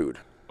foreign food?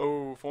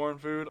 Oh, foreign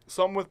food?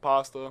 Something with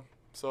pasta.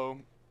 So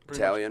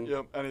Italian?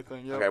 Yep,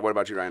 anything. Yep. Okay, what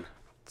about you, Ryan?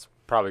 It's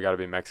probably got to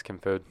be Mexican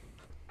food.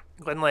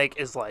 Glen Lake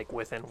is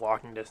within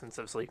walking distance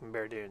of Sleeping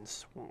Bear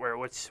Dunes.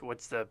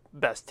 What's the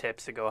best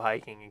tips to go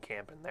hiking and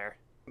camping there?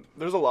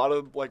 There's a lot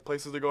of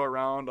places to go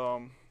around.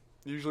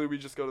 Usually we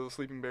just go to the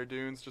Sleeping Bear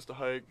Dunes just to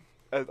hike.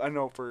 I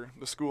know for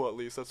the school at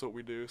least that's what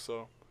we do.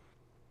 So,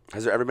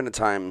 has there ever been a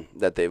time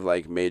that they've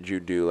made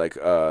you do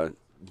a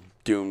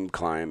dune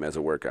climb as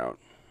a workout?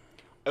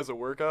 As a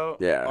workout?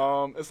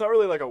 Yeah. It's not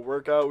really like a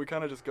workout. We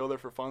kind of just go there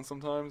for fun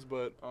sometimes.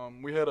 But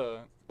we had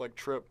a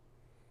trip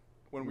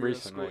when we were in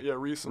school. Yeah,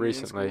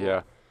 recently.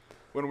 Yeah.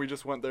 When we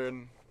just went there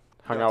and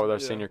hung out with our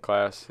senior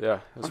class. Yeah,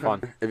 it was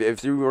fun.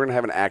 If you were going to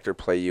have an actor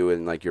play you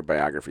in your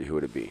biography, who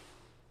would it be?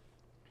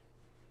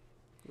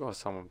 Well,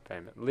 someone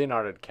famous.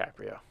 Leonardo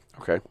DiCaprio.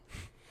 Okay.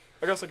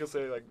 I guess I could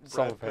say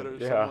Brad Pitt or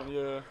someone.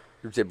 Yeah.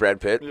 You'd say Brad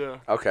Pitt? Yeah.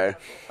 Okay.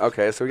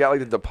 So we got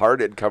The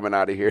Departed coming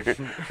out of here.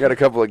 We got a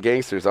couple of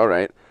gangsters. All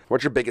right.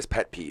 What's your biggest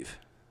pet peeve?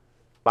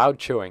 Loud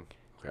chewing.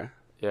 Okay.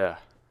 Yeah.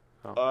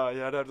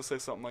 Yeah, I'd have to say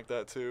something like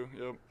that too.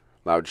 Yep.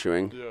 Loud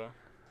chewing? Yeah.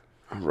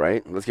 All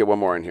right. Let's get one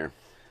more in here.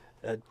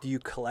 Do you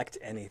collect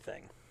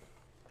anything?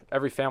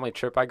 Every family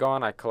trip I go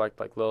on, I collect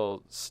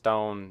little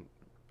stone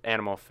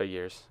animal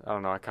figures. I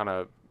don't know. I kind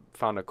of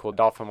found a cool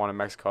dolphin one in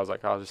Mexico. I was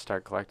like, I'll just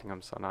start collecting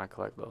them. So now I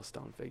collect little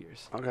stone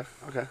figures. Okay.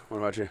 What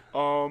about you?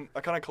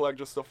 I kind of collect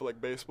just stuff for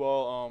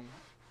baseball.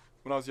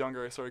 When I was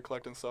younger, I started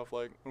collecting stuff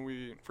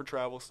for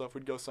travel stuff,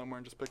 we'd go somewhere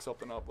and just pick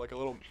something up, like a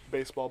little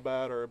baseball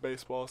bat or a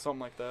baseball,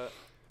 something like that.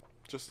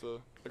 Just a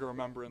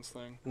remembrance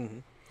thing. Mm-hmm.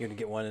 You're going to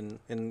get one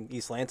in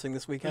East Lansing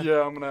this weekend?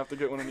 Yeah, I'm going to have to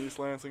get one in East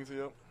Lansing, so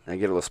yep. I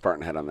get a little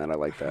Spartan head on that. I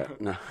like that.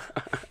 No.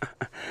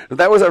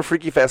 That was our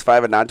Freaky Fast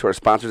 5, and nod to our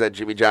sponsors at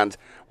Jimmy John's.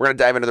 We're going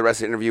to dive into the rest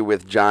of the interview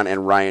with John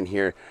and Ryan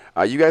here.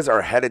 You guys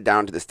are headed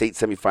down to the state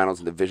semifinals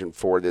in Division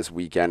 4 this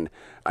weekend.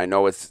 I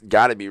know it's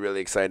got to be really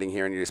exciting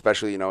here, and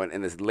especially in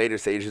the later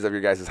stages of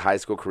your guys' high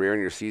school career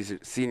and your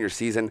senior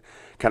season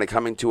kind of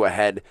coming to a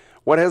head.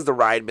 What has the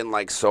ride been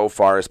like so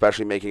far,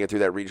 especially making it through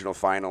that regional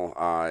final,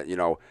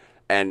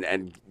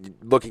 and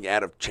looking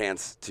at a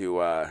chance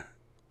to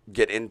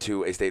get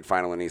into a state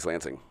final in East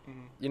Lansing?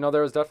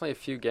 There was definitely a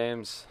few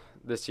games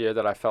this year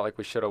that I felt like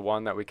we should have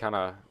won that we kind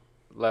of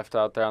left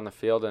out there on the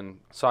field. And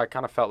so I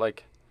kind of felt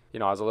like, I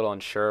was a little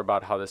unsure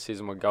about how this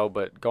season would go.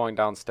 But going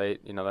downstate,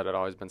 that had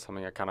always been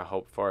something I kind of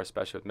hoped for,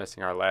 especially with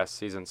missing our last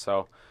season.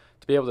 So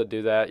to be able to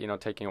do that,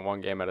 taking it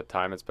one game at a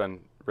time, it's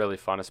been really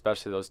fun,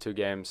 especially those 2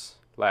 games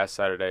last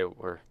Saturday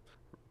was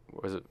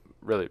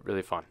really,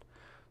 really fun.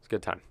 It's a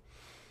good time.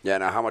 Yeah,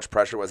 now how much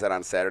pressure was that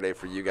on Saturday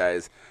for you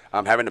guys,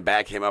 having to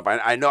back him up?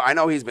 I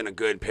know he's been a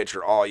good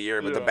pitcher all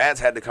year, but the bats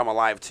had to come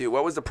alive too.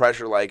 What was the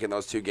pressure like in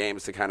those 2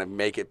 games to kind of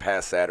make it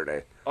past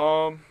Saturday?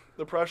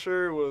 The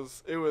pressure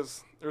was there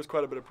was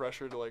quite a bit of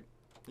pressure to, like,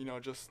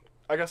 just,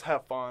 I guess,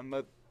 have fun.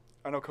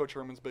 I know Coach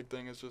Herman's big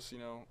thing is just,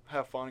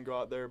 have fun and go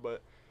out there,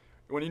 but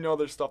when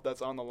there's stuff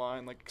that's on the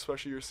line, like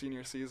especially your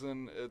senior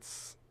season,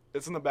 it's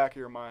in the back of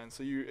your mind.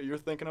 So you're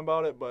thinking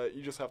about it, but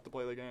you just have to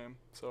play the game.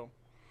 So.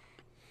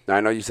 Now, I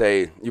know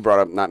you brought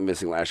up not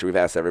missing last year. We've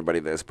asked everybody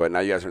this, but now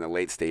you guys are in the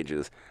late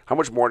stages. How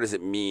much more does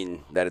it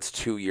mean that it's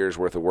 2 years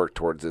worth of work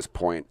towards this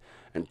point,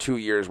 and 2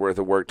 years worth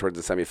of work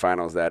towards the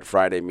semifinals? That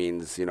Friday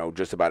means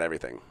just about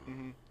everything.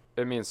 Mm-hmm.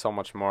 It means so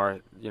much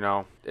more.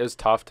 It was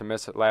tough to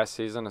miss it last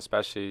season,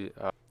 especially.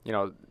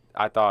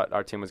 I thought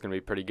our team was going to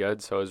be pretty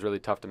good, so it was really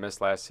tough to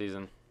miss last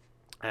season.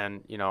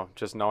 And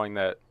just knowing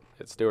that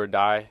it's do or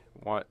die.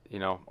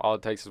 All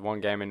it takes is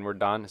one game and we're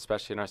done,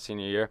 especially in our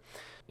senior year.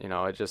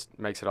 It just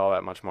makes it all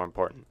that much more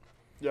important.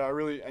 Yeah, I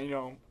really,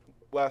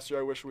 last year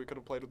I wish we could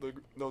have played with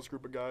those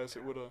group of guys.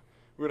 We would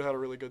have had a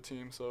really good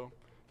team. So,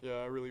 yeah,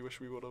 I really wish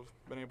we would have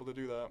been able to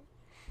do that.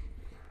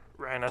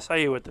 Ryan, I saw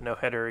you with the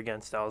no-hitter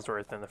against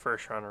Ellsworth in the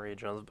first round of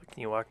regionals, but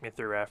can you walk me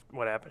through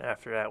what happened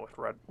after that with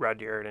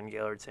Rudyard and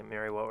Gaylord St.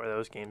 Mary? What were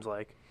those games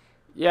like?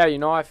 Yeah,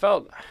 I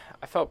felt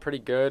pretty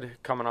good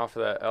coming off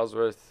of that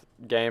Ellsworth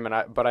game,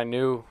 but I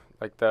knew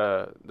like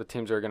the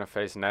teams we were going to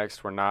face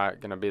next were not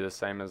going to be the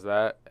same as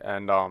that,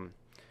 and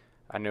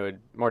I knew it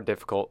more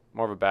difficult,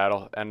 more of a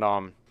battle, and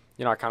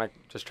I kind of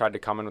just tried to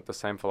come in with the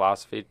same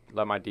philosophy,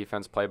 let my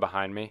defense play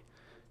behind me,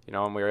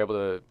 and we were able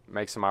to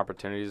make some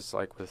opportunities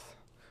like with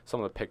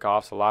some of the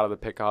pickoffs, a lot of the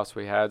pickoffs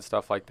we had,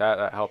 stuff like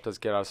that helped us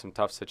get out of some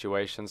tough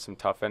situations, some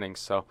tough innings.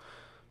 So,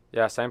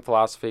 yeah, same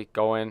philosophy,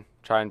 go in,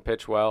 try and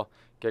pitch well,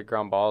 get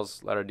ground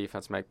balls, let our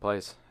defense make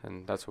plays,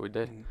 and that's what we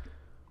did.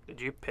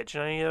 Did you pitch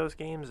in any of those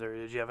games, or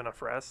did you have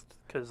enough rest?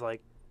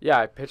 Yeah,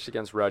 I pitched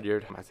against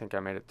Rudyard. I think I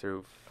made it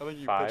through I think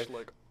you five. pitched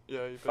you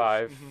pitched.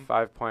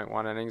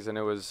 5.1 innings, and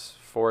it was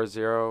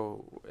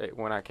 4-0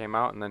 when I came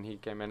out, and then he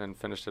came in and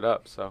finished it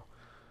up. So,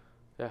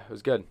 yeah, it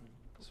was good.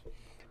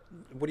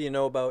 What do you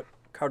know about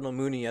Cardinal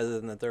Mooney other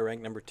than that they're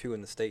ranked number 2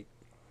 in the state?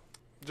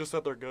 Just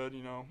that they're good,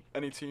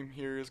 Any team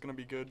here is going to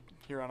be good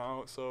here on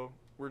out, so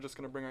we're just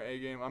going to bring our A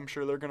game. I'm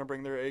sure they're going to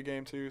bring their A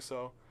game too,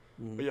 so.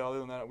 But yeah, other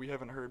than that, we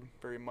haven't heard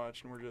very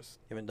much, and we're just.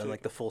 You haven't done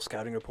like the full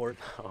scouting report?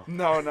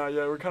 No, not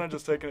yet. We're kind of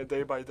just taking it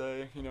day by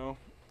day,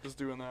 just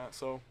doing that,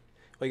 so.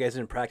 Well, you guys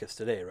didn't practice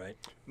today, right?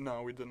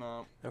 No, we did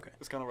not. Okay.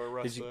 It's kind of our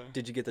rest day.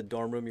 Did you get the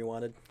dorm room you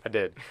wanted? I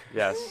did,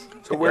 yes.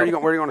 So where are you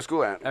going to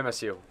school at?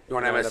 MSU. You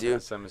want MSU?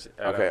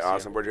 Okay, MSU.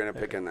 awesome. Where'd you end up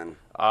picking then?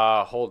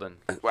 Holden.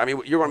 I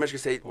mean, you're going to Michigan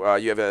State.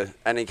 You have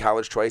any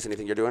college choice?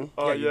 Anything you're doing?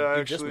 Yeah, you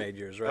actually, just made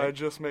yours, right? I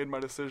just made my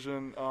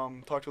decision.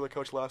 Talked to the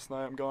coach last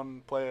night. I'm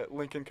going to play at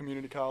Lincoln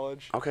Community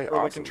College. Okay, or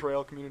awesome. Lincoln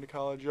Trail Community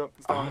College. Yep,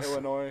 it's down in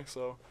Illinois,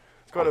 so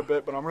it's quite a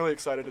bit. But I'm really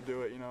excited to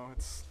do it.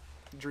 It's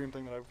a dream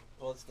thing that I've.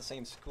 Well, it's the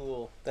same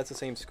school. That's the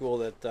same school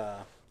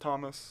that.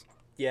 Thomas.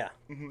 Yeah.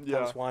 Mm-hmm, yeah.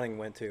 Thomas Wanning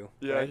went to.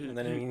 Yeah. Right? And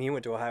then he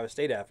went to Ohio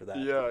State after that.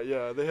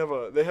 Yeah. They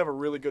have a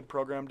really good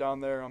program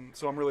down there.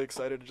 So I'm really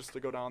excited just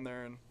to go down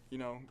there and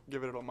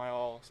give it my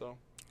all. So.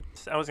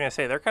 I was gonna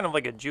say they're kind of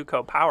like a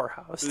JUCO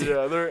powerhouse.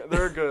 Yeah,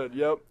 they're good.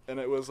 Yep. And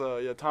it was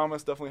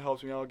Thomas definitely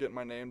helps me out getting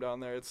my name down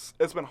there. It's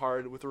been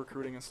hard with the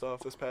recruiting and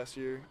stuff this past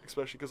year,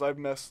 especially because I've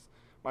missed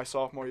my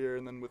sophomore year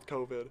and then with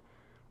COVID.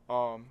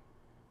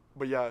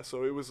 But yeah,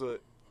 so it was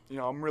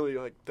I'm really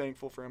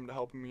thankful for him to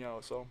helping me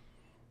out. So.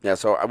 Yeah,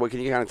 so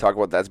can you kind of talk about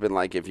what that's been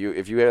like? If you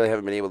really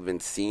haven't been able to be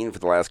seen for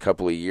the last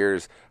couple of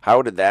years,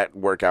 how did that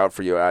work out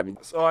for you?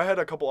 So I had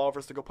a couple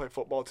offers to go play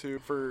football too.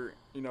 For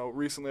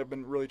recently I've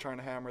been really trying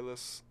to hammer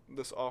this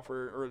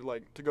offer or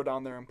to go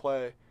down there and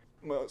play.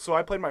 So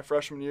I played my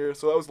freshman year,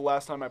 so that was the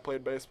last time I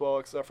played baseball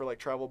except for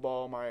travel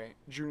ball my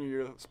junior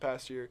year this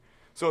past year.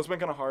 So it's been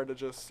kind of hard to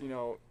just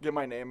get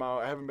my name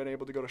out. I haven't been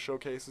able to go to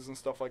showcases and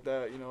stuff like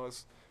that.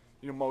 As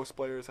most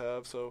players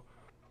have. So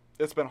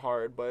it's been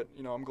hard, but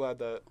I'm glad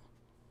that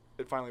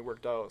it finally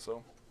worked out.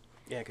 So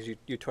yeah, because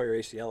you tore your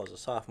ACL as a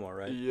sophomore,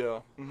 right? Yeah,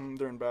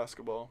 during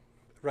basketball.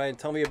 Ryan,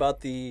 tell me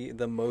about the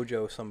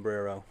Mojo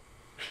sombrero.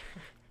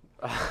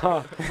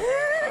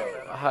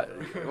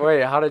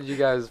 Wait, how did you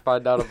guys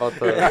find out about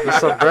the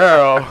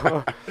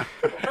sombrero?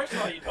 First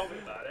of all, you told me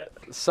about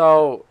it.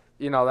 So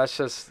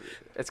that's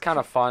it's kind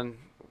of fun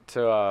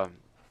to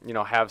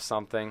have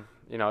something.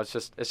 It's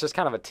just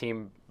kind of a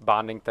team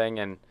bonding thing,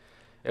 and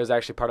it was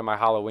actually part of my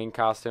Halloween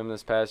costume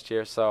this past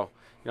year. So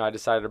I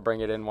decided to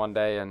bring it in one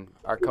day, and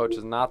our coach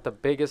is not the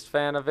biggest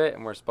fan of it,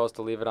 and we're supposed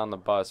to leave it on the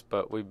bus,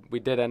 but we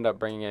did end up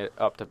bringing it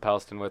up to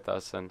Pellston with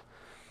us, and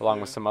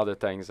along with some other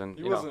things. And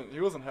he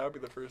wasn't happy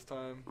the first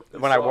time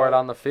when I wore it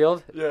on the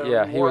field.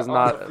 Yeah, he was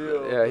not.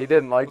 Yeah, he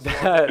didn't like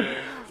that.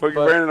 But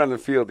you're wearing it on the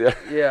field, yeah.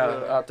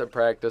 Yeah, out to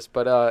practice,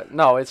 but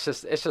no, it's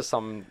just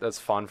something that's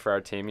fun for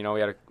our team.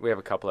 We have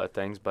a couple of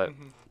things, but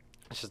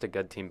it's just a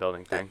good team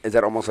building thing. Is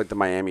that almost like the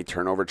Miami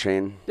turnover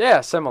chain?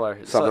 Yeah,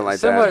 similar. Something like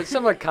similar, that.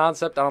 Similar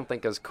concept. I don't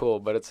think is cool,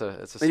 but it's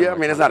a similar Yeah, I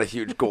mean, it's not a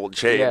huge gold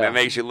chain Yeah. that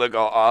makes you look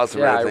all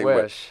awesome. Yeah, or anything, I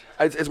wish.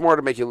 But it's more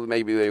to make you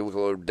maybe they look a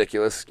little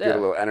ridiculous, get a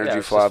little energy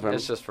it's flopping.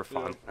 It's just for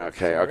fun.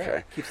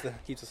 Okay. Keeps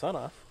the sun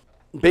off.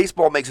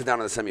 Baseball makes it down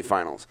to the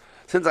semifinals.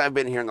 Since I've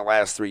been here in the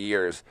last 3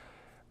 years,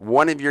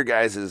 one of your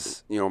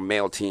guys'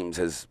 male teams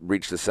has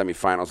reached the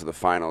semifinals or the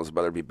finals,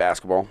 whether it be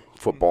basketball,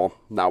 football,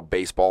 now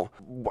baseball.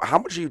 How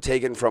much are you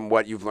taking from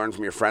what you've learned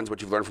from your friends,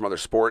 what you've learned from other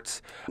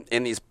sports,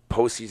 in these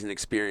postseason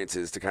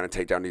experiences to kind of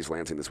take down East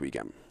Lansing this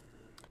weekend?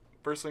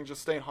 First thing,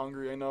 just staying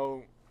hungry. I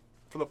know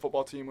for the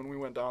football team, when we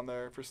went down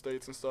there for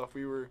states and stuff,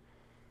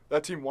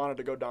 that team wanted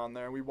to go down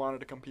there. We wanted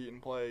to compete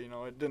and play.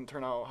 It didn't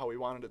turn out how we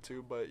wanted it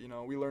to, but,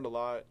 we learned a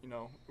lot.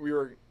 We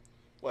were,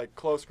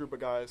 close group of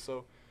guys,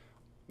 so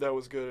that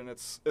was good. And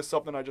it's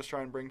something I just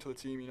try and bring to the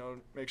team,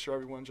 make sure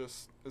everyone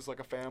just is like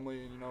a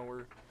family,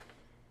 and,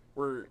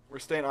 we're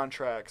staying on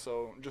track.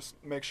 So just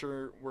make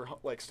sure we're,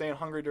 staying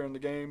hungry during the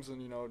games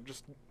and,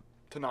 just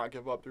to not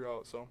give up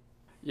throughout, so.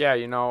 Yeah,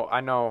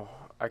 I know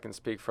I can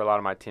speak for a lot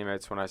of my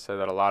teammates when I say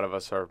that a lot of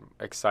us are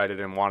excited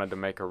and wanted to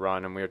make a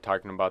run, and we were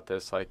talking about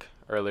this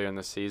earlier in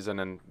the season,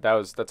 and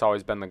that's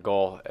always been the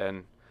goal.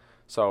 And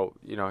so,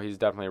 he's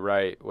definitely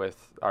right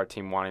with our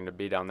team wanting to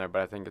be down there,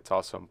 but I think it's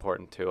also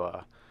important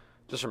to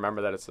just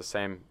remember that it's the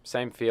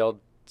same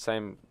field,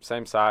 same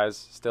size,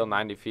 still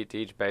 90 feet to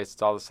each base.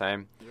 It's all the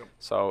same. Yep.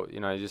 So, you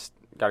just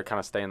got to kind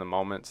of stay in the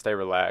moment, stay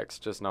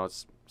relaxed. Just know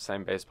it's the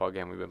same baseball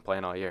game we've been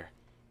playing all year.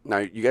 Now,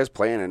 you guys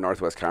playing in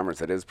Northwest Conference,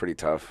 that is pretty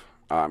tough.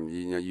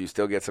 You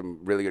still get some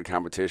really good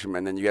competition,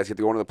 and then you guys get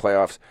to go into the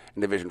playoffs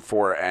in Division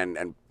 4,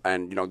 and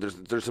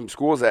there's some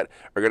schools that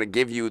are going to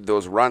give you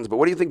those runs. But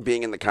what do you think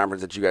being in the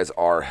conference that you guys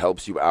are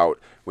helps you out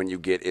when you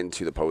get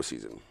into the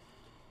postseason?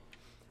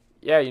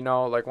 Yeah,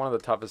 one of the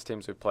toughest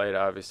teams we played,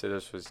 obviously,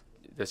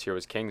 this year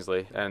was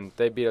Kingsley, and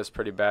they beat us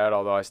pretty bad,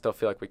 although I still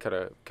feel like we could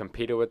have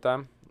competed with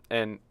them.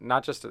 And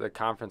not just at the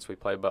conference we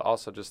played, but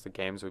also just the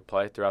games we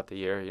play throughout the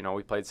year.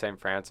 We played St.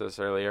 Francis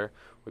earlier.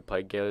 We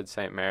played Gilead,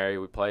 St. Mary.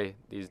 We play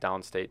these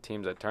downstate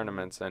teams at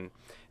tournaments, and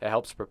it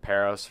helps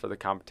prepare us for the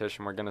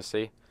competition we're going to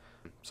see.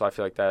 So I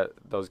feel like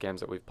those games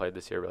that we've played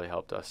this year really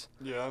helped us.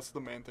 Yeah, that's the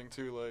main thing,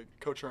 too.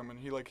 Coach Herman,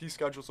 he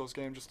schedules those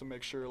games just to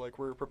make sure,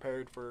 we're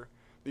prepared for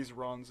these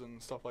runs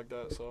and stuff like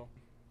that, so.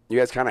 You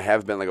guys kind of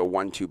have been like a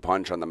 1-2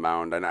 punch on the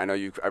mound, and I know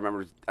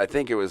I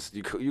think it was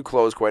you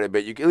closed quite a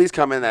bit. You at least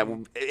come in that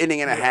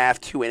inning and a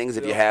half, 2 innings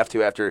if you have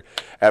to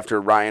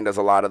after Ryan does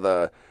a lot of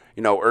the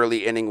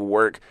early inning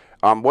work.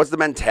 What's the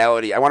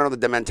mentality? I want to know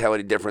the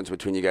mentality difference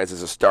between you guys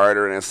as a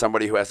starter and as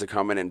somebody who has to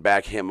come in and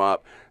back him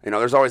up.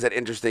 There's always that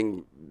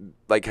interesting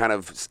kind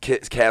of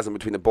chasm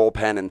between the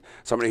bullpen and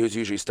somebody who's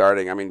usually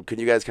starting. I mean, can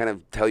you guys kind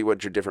of tell you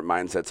what your different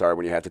mindsets are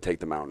when you have to take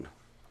the mound?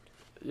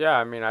 Yeah,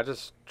 I mean, I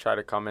just try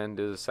to come in,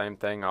 do the same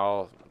thing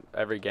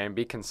every game,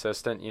 be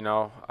consistent.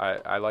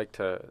 I like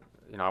to,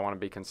 I want to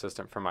be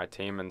consistent for my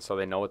team, and so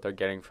they know what they're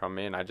getting from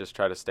me, and I just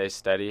try to stay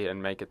steady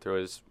and make it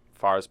through as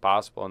far as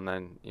possible. And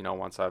then,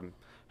 once I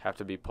have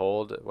to be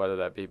pulled, whether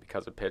that be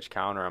because of pitch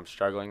count or I'm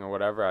struggling or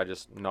whatever, I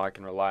just know I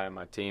can rely on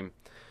my team,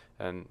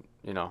 and,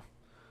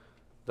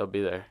 they'll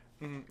be there.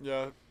 Mm-hmm.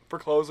 Yeah, for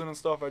closing and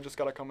stuff, I just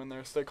got to come in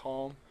there, stay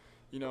calm.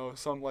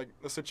 The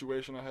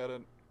situation I had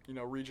at,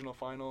 regional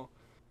final,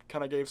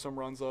 kind of gave some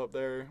runs up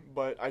there,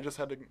 but I just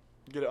had to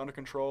get it under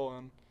control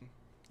and,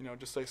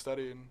 just stay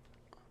steady and,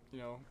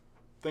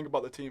 think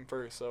about the team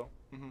first. So,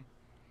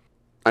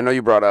 I know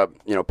you brought up,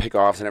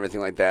 pickoffs and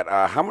everything like that.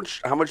 How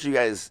much do you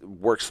guys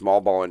work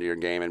small ball into your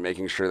game and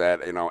making sure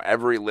that,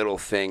 every little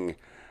thing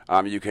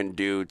you can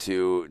do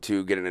to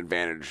get an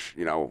advantage,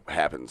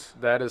 happens?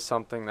 That is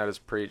something that is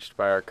preached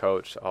by our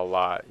coach a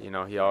lot.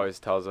 He always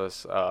tells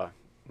us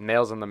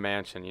nails in the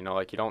mansion, you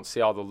don't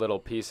see all the little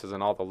pieces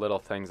and all the little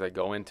things that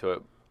go into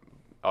it.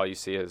 All you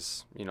see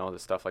is, the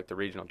stuff like the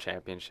regional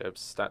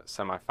championships,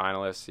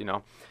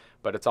 semifinalists,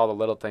 but it's all the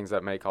little things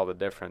that make all the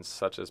difference,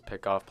 such as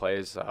pickoff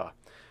plays.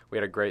 We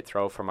had a great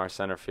throw from our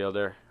center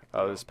fielder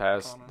this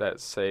past that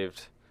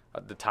saved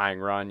the tying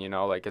run,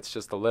 it's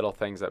just the little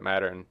things that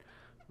matter, and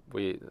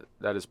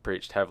that is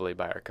preached heavily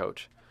by our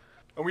coach.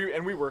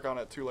 And we work on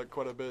it too,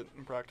 quite a bit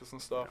in practice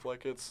and stuff.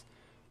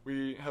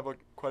 We have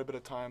quite a bit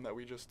of time that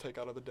we just take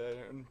out of the day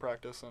and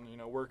practice and,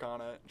 work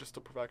on it just to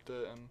perfect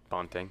it. And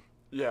bunting.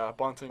 Yeah,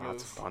 bunting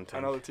Lots is. of bunting.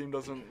 I know the team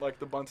doesn't like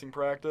the bunting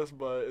practice,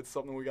 but it's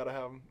something we got to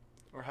have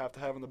or have to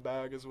have in the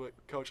bag, is what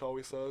Coach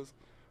always says.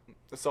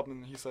 It's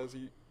something he says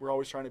we're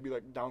always trying to be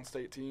like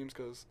downstate teams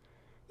because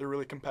they're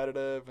really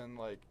competitive and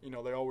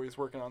they're always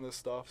working on this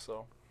stuff.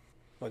 So.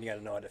 Well, you got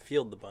to know how to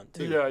field the bunt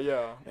too.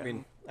 Yeah. I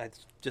mean,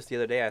 just the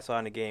other day I saw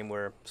in a game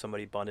where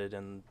somebody bunted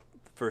and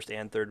first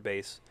and third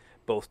base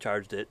both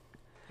charged it,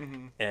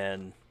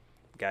 and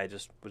the guy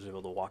just was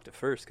able to walk to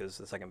first because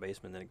the second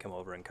baseman didn't come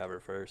over and cover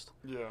first.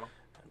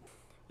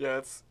 Yeah,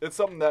 it's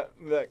something that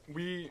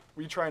we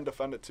try and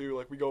defend it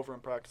too. We go over in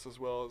practice as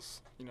well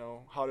as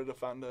how to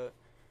defend it.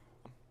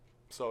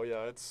 So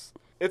yeah,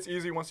 it's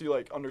easy once you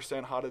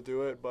understand how to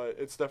do it, but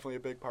it's definitely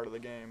a big part of the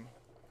game.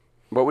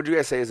 What would you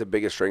guys say is the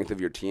biggest strength of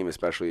your team,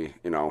 especially,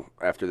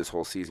 after this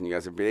whole season? You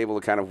guys have been able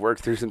to kind of work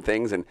through some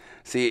things and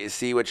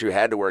see what you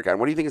had to work on.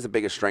 What do you think is the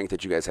biggest strength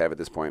that you guys have at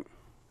this point?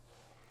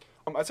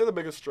 I'd say the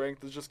biggest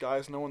strength is just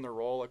guys knowing their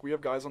role. Like, we have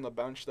guys on the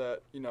bench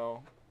that,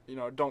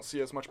 don't see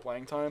as much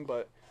playing time,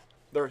 but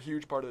they're a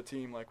huge part of the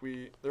team. Like,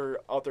 they're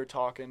out there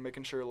talking,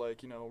 making sure,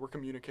 like, we're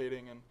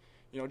communicating and,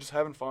 just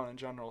having fun in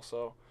general.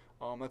 So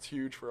that's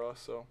huge for us.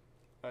 So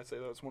I'd say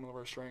that's one of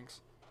our strengths.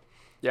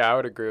 Yeah, I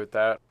would agree with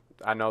that.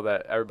 I know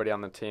that everybody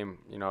on the team,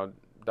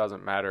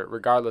 doesn't matter.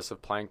 Regardless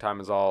of playing time,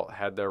 has all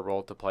had their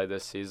role to play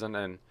this season.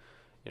 And,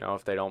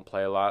 if they don't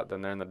play a lot,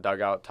 then they're in the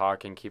dugout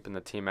talking, keeping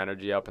the team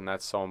energy up, and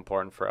that's so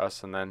important for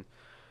us. And then,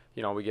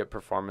 we get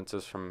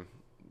performances from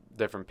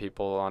different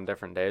people on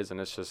different days, and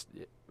it's just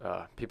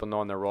people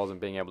knowing their roles and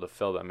being able to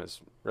fill them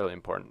is really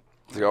important.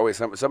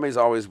 Somebody's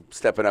always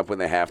stepping up when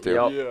they have to.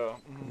 Yep. Yeah.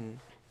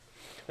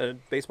 Mm-hmm.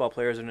 Baseball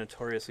players are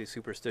notoriously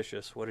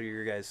superstitious. What are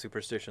your guys'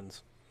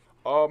 superstitions?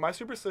 My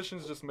superstition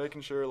is just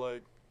making sure,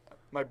 like,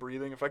 my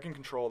breathing, if I can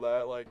control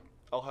that, like,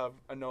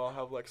 I know I'll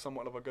have, like,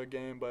 somewhat of a good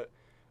game, but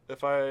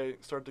if I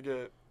start to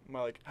get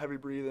my, like, heavy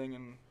breathing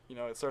and,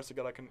 it starts to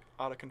get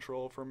out of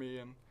control for me,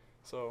 and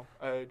so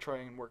I try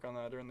and work on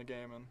that during the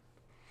game. And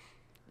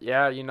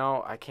yeah,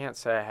 I can't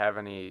say I have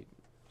any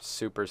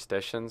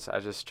superstitions. I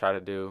just try to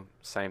do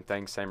same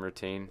thing, same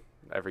routine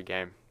every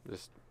game.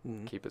 Just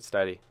keep it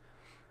steady.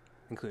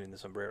 Including the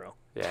sombrero.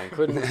 Yeah,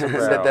 including the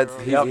sombrero.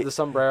 The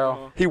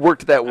sombrero. He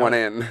worked that one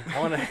in.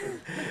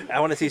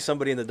 I want to see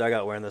somebody in the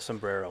dugout wearing the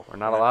sombrero. We're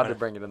not allowed to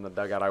bring it in the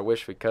dugout. I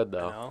wish we could,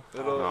 though.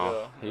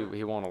 No.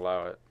 He won't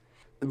allow it.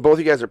 Both of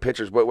you guys are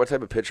pitchers. What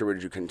type of pitcher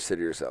would you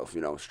consider yourself?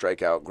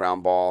 Strikeout,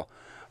 ground ball,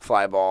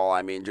 fly ball.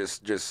 I mean,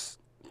 just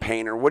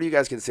painter. What do you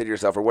guys consider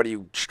yourself, or what do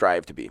you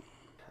strive to be?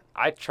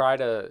 I try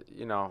to,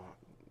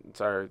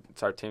 it's our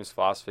team's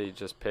philosophy,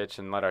 just pitch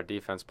and let our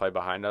defense play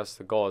behind us.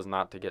 The goal is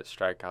not to get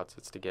strikeouts,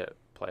 it's to get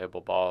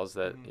playable balls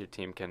that your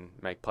team can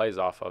make plays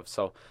off of.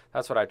 So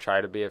that's what I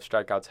try to be. If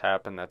strikeouts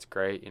happen, that's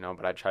great,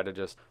 but I try to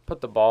just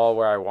put the ball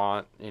where I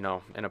want, in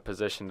a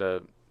position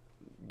to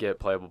get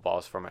playable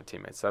balls for my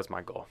teammates. That's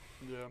my goal.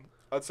 Yeah,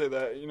 I'd say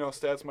that,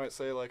 stats might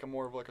say, like, I'm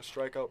more of, like, a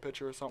strikeout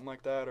pitcher or something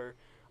like that, or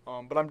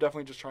but I'm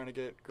definitely just trying to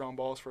get ground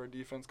balls for our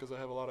defense because I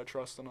have a lot of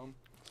trust in them.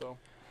 So.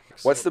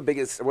 What's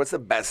the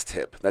best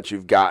tip that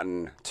you've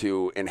gotten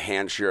to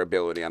enhance your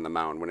ability on the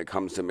mound when it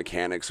comes to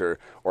mechanics or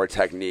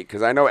technique?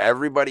 Because I know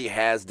everybody's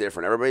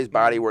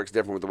body works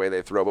different with the way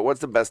they throw, but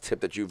what's the best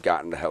tip that you've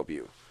gotten to help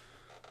you?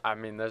 I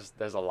mean, there's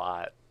a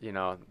lot,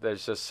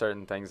 there's just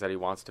certain things that he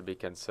wants to be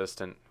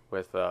consistent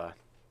with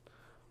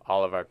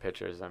all of our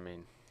pitchers. I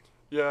mean.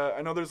 Yeah,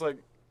 I know there's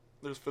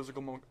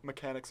physical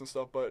mechanics and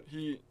stuff, but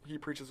he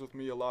preaches with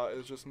me a lot.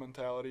 It's just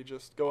mentality.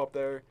 Just go up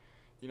there,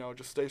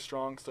 just stay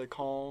strong, stay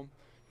calm.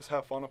 Just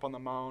have fun up on the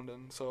mound,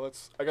 and so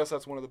I guess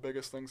that's one of the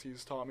biggest things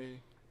he's taught me.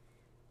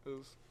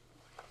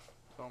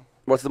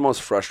 What's the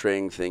most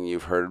frustrating thing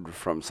you've heard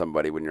from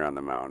somebody when you're on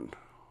the mound?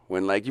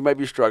 When, like, you might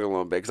be struggling a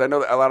little bit, because I know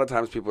that a lot of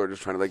times people are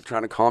just trying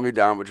to calm you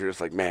down, but you're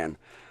just like, man,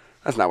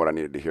 that's not what I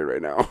needed to hear right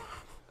now.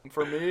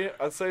 For me,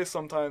 I'd say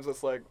sometimes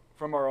it's like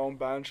from our own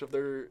bench. If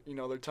they're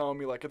they're telling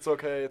me, like, it's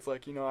okay, it's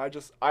like,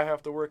 I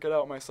have to work it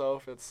out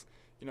myself. It's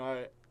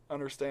I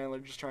understand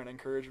they're just trying to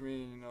encourage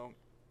me.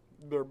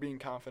 They're being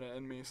confident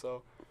in me.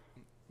 So.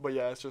 But,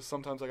 yeah, it's just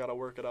sometimes I got to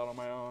work it out on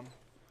my own.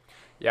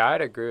 Yeah,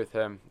 I'd agree with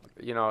him.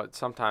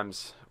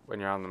 Sometimes when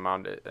you're on the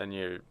mound and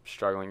you're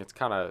struggling, it's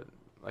kind of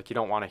like you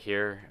don't want to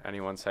hear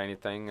anyone say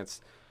anything.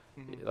 It's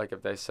like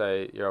if they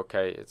say you're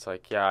okay, it's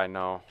like, yeah, I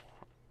know.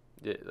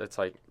 It's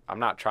like I'm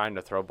not trying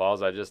to throw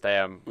balls. I just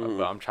am.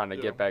 But I'm trying to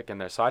get back in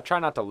there. So I try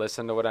not to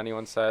listen to what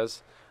anyone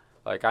says.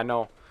 Like, I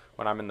know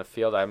when I'm in the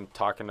field, I'm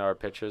talking to our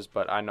pitchers,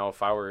 but I know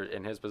if I were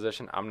in his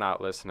position, I'm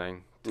not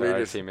listening to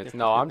our teammates.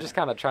 No, I'm just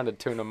kind of trying to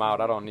tune them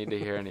out. I don't need to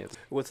hear any of it.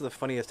 What's the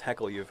funniest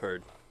heckle you've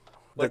heard?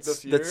 Like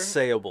that's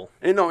sayable.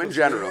 In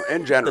general.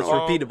 That's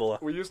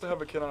repeatable. We used to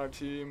have a kid on our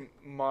team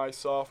my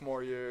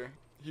sophomore year.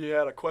 He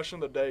had a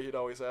question of the day he'd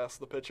always ask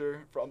the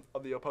pitcher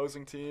of the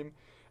opposing team,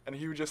 and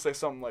he would just say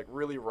something, like,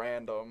 really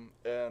random,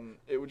 and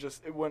it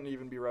wouldn't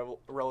even be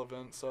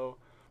relevant. So.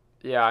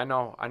 Yeah, I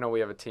know we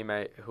have a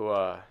teammate who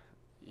I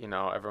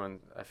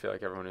feel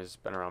like everyone who's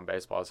been around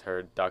baseball has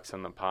heard ducks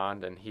in the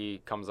pond, and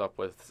he comes up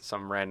with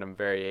some random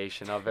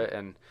variation of it,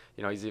 and,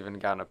 he's even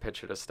gotten a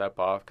pitcher to step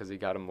off because he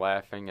got him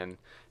laughing, and,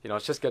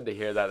 it's just good to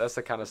hear that. That's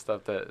the kind of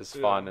stuff that is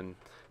fun and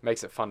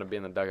makes it fun to be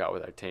in the dugout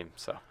with our team,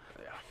 so.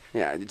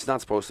 Yeah, it's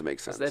not supposed to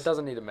make sense. It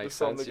doesn't need to make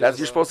sense. You're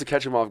supposed to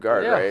catch them off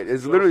guard, right?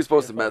 It's literally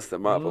supposed to mess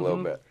them up a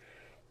little bit.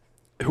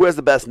 Who has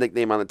the best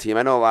nickname on the team?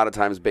 I know a lot of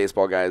times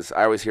baseball guys,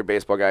 I always hear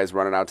baseball guys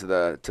running out to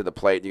the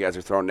plate. You guys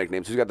are throwing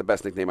nicknames. Who's got the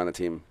best nickname on the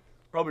team?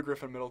 Probably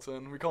Griffin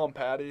Middleton. We call him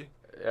Patty.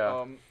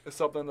 Yeah. It's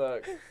something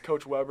that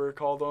Coach Weber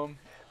called him.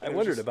 I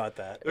wondered about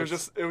that. It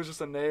was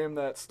just a name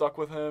that stuck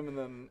with him, and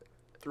then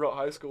throughout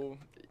high school,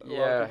 a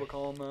lot of people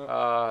call him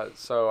that.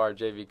 So our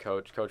JV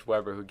coach, Coach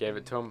Weber, who gave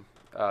it to him,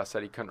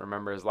 said he couldn't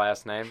remember his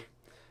last name.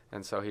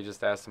 And so he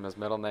just asked him his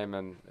middle name,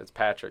 and it's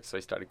Patrick, so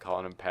he started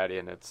calling him Patty,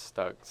 and it's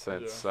stuck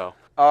since. So.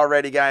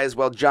 Alrighty, guys.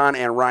 Well, Jon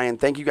and Ryan,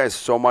 thank you guys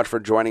so much for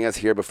joining us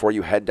here before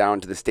you head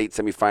down to the state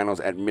semifinals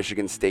at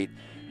Michigan State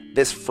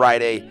this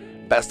Friday.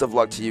 Best of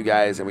luck to you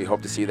guys, and we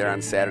hope to see you there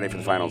on Saturday for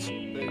the finals.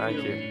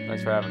 Thank you.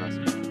 Thanks for having us.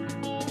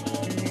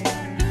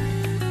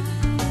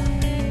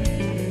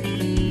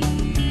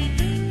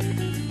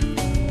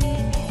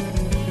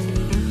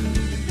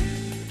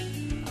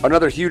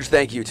 Another huge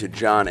thank you to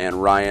Jon and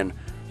Ryan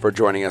for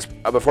joining us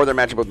before their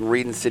matchup with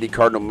Reedon City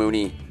Cardinal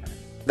Mooney.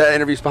 That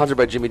interview sponsored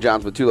by Jimmy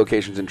John's with 2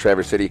 locations in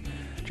Traverse City.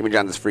 Jimmy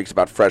John's is freaks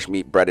about fresh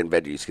meat, bread, and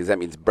veggies because that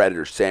means bread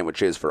or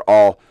sandwiches for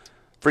all.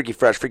 Freaky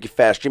fresh, freaky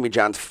fast, Jimmy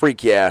John's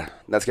freak, yeah.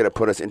 That's going to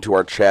put us into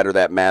our chatter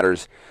that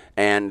matters.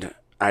 And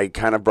I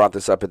kind of brought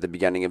this up at the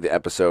beginning of the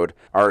episode.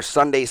 Our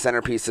Sunday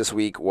centerpiece this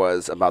week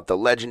was about the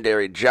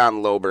legendary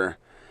John Lober,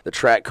 the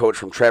track coach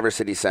from Traverse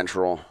City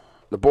Central.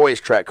 The boys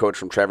track coach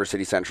from Traverse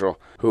City Central,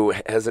 who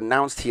has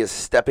announced he is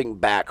stepping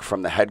back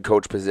from the head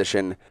coach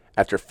position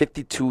after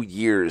 52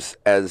 years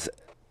as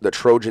the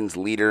Trojans'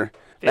 leader.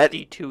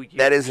 52 years.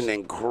 That is an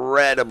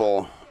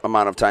incredible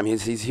amount of time.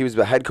 He was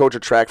the head coach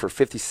of track for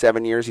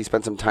 57 years. He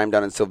spent some time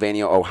down in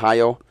Sylvania,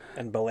 Ohio.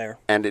 And Bel Air.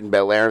 And in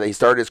Bel Air. He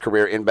started his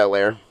career in Bel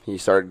Air. He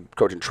started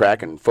coaching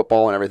track and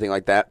football and everything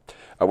like that.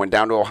 Went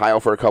down to Ohio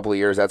for a couple of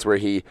years. That's where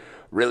he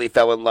really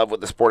fell in love with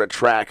the sport of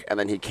track, and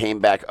then he came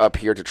back up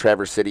here to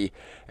Traverse City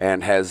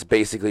and has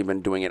basically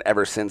been doing it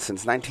ever since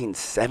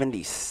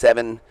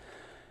 1977,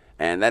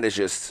 and that is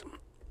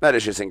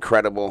just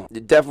incredible.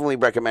 Definitely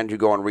recommend you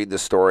go and read the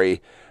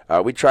story.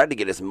 We tried to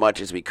get as much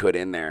as we could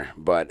in there,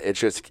 but it's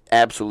just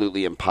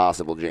absolutely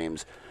impossible,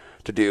 James,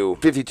 to do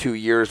 52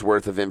 years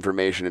worth of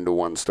information into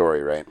one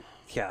story, right?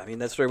 Yeah, I mean,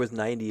 that story was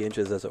 90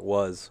 inches as it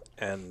was,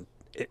 and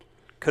it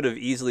could have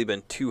easily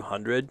been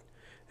 200,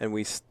 and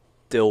we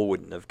still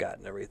wouldn't have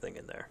gotten everything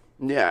in there.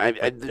 Yeah,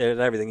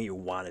 everything you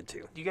wanted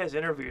to. You guys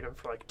interviewed him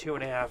for like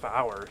 2.5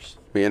 hours.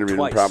 We interviewed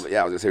Twice. him probably.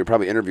 Yeah, I was gonna say we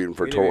probably interviewed him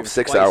for a total of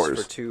 6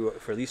 hours.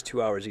 For at least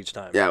 2 hours each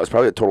time. Yeah, it was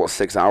probably a total of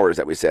 6 hours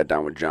that we sat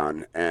down with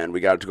Jon, and we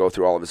got to go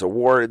through all of his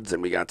awards,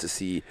 and we got to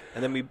see.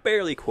 And then we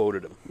barely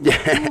quoted him.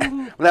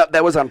 Yeah,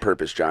 that was on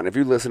purpose, Jon. If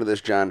you listen to this,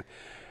 Jon,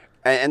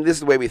 and this is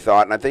the way we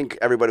thought, and I think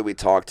everybody we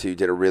talked to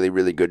did a really,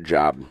 really good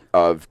job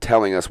of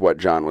telling us what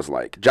Jon was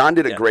like. Jon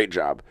did a great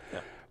job,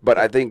 but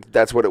I think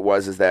that's what it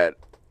was. Is that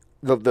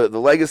the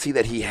legacy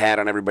that he had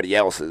on everybody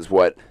else is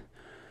what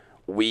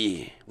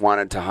we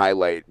wanted to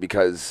highlight,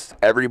 because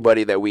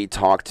everybody that we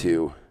talked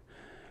to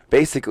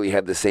basically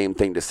had the same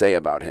thing to say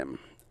about him.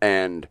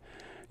 And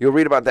you'll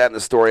read about that in the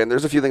story, and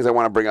there's a few things I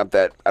want to bring up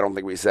that I don't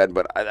think we said,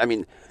 but I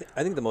mean...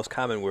 I think the most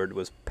common word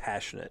was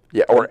passionate.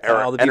 Yeah, or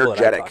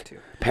energetic.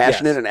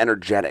 Passionate and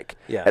energetic.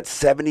 Yeah. At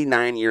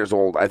 79 years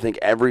old, I think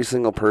every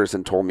single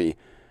person told me,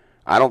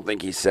 I don't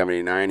think he's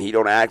 79. He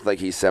don't act like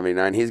he's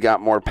 79. He's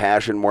got more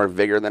passion, more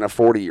vigor than a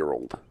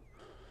 40-year-old.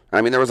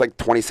 I mean, there was like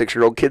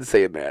 26-year-old kids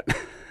saying that,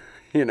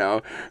 you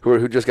know,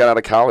 who just got out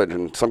of college,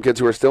 and some kids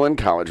who are still in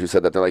college who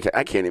said that they're like,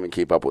 I can't even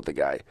keep up with the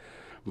guy.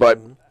 But,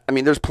 I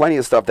mean, there's plenty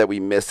of stuff that we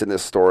missed in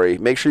this story.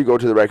 Make sure you go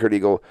to the Record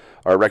Eagle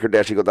or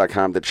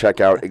record-eagle.com to check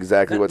out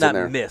exactly what's in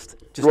there. Not missed.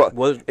 Just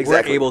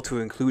weren't able to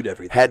include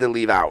everything. Had to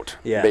leave out,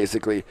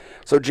 basically.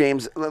 So,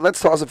 James,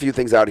 let's toss a few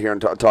things out here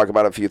and talk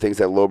about a few things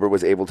that Lober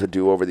was able to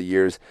do over the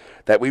years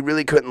that we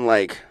really couldn't,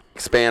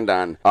 expand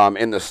on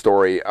in the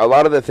story. A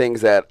lot of the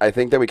things that I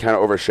think that we kind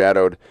of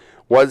overshadowed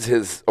was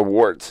his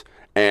awards.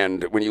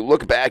 And when you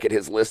look back at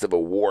his list of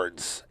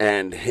awards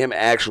and him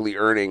actually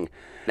earning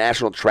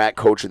National Track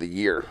Coach of the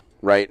Year,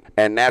 right,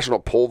 and National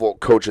Pole Vault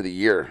Coach of the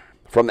Year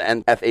from the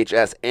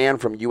NFHS and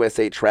from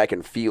USA Track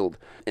and Field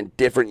in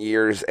different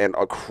years and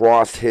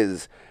across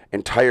his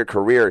entire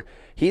career,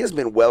 he has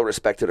been well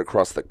respected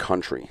across the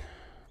country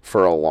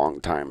for a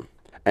long time.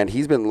 And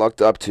he's been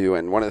looked up to,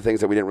 and one of the things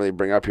that we didn't really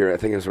bring up here, I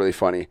think it was really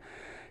funny,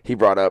 he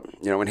brought up,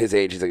 in his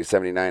age, he's like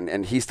 79,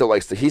 and he still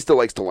likes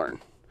to learn.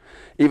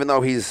 Even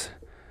though he's,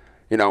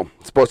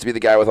 supposed to be the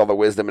guy with all the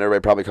wisdom and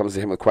everybody probably comes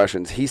to him with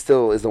questions, he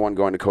still is the one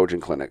going to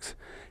coaching clinics.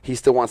 He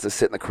still wants to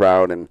sit in the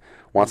crowd and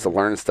wants to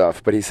learn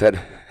stuff. But he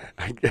said,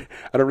 I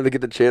don't really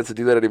get the chance to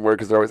do that anymore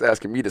because they're always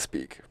asking me to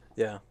speak.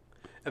 Yeah.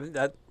 I mean,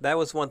 that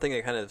was one thing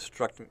that kind of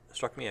struck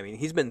me. I mean,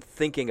 he's been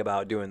thinking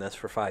about doing this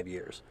for 5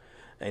 years.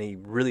 And he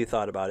really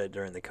thought about it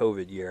during the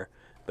COVID year,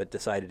 but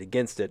decided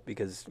against it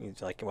because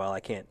he's like, well, I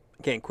can't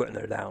quit when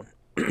they're down.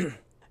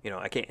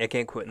 I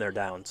can't quit when they're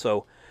down.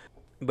 So,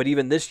 but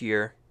even this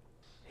year,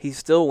 he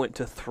still went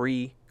to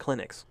 3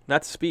 clinics.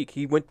 Not to speak,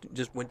 he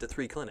just went to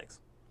 3 clinics.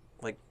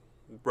 Like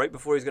right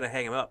before he's going to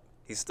hang him up,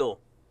 he's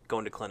still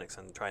going to clinics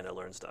and trying to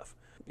learn stuff.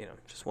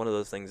 Just one of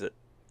those things that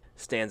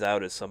stands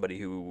out as somebody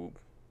who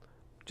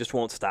just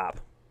won't stop.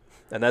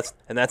 And that's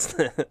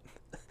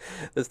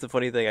that's the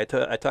funny thing. I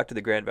talked to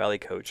the Grand Valley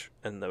coach,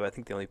 and I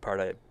think the only part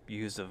I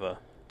used of a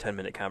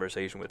 10-minute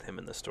conversation with him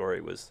in the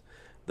story was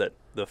that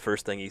the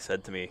first thing he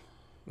said to me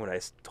when I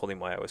told him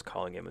why I was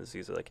calling him is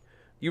he's like,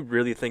 You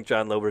really think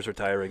John Lober's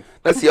retiring?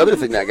 That's the other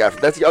thing that I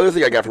got. That's the other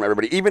thing I got from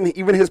everybody.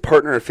 Even his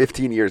partner of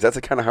 15 years. That's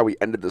kind of how we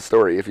ended the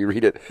story. If you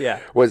read it,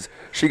 was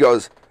she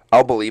goes,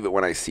 "I'll believe it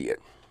when I see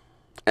it,"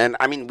 and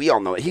I mean we all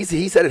know it.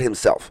 He said it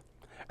himself,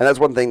 and that's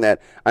one thing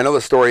that I know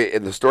the story.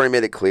 And the story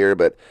made it clear,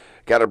 but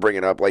got to bring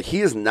it up. Like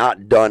he is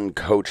not done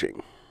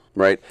coaching,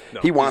 right?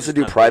 No, he wants to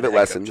do private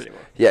lessons.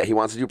 Yeah, he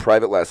wants to do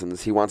private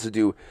lessons. He wants to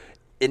do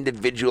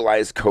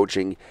individualized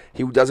coaching.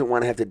 He doesn't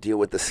want to have to deal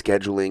with the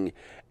scheduling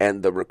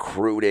and the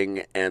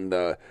recruiting and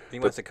the. He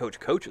wants to coach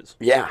coaches.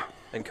 Yeah,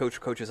 and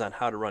coach coaches on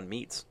how to run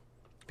meets.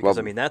 Because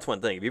I mean that's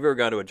one thing. If you've ever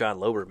gone to a John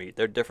Lober meet,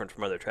 they're different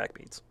from other track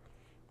meets.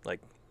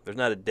 Like there's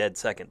not a dead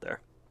second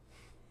there.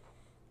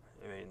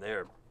 I mean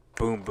they're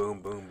boom,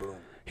 boom, boom, boom.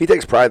 He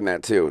takes pride in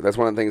that too. That's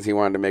one of the things he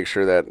wanted to make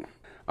sure that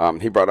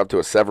he brought up to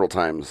us several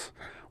times.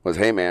 Was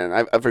hey man,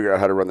 I figured out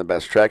how to run the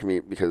best track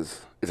meet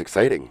because it's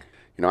exciting.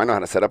 You know, I know how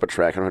to set up a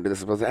track. I know how to do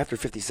this. But after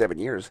 57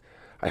 years,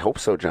 I hope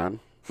so,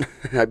 John.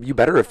 You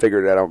better have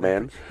figured that out,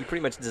 man. You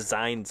pretty much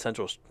designed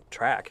Central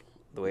Track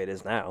the way it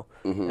is now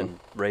and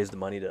raised the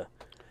money to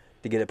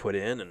get it put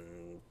in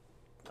and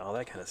all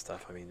that kind of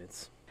stuff. I mean,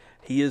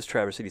 he is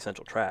Traverse City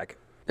Central Track.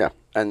 Yeah,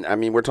 and I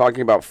mean, we're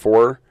talking about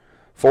four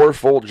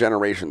full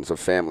generations of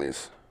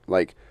families.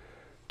 Like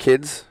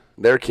kids,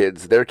 their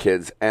kids,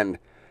 and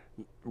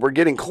we're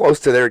getting close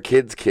to their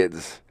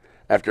kids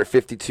after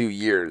 52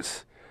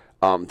 years.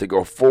 To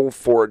go full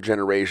 4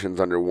 generations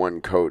under one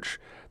coach,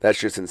 that's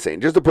just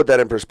insane. Just to put that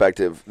in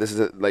perspective, this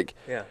is like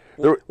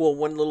Well,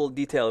 one little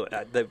detail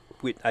that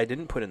I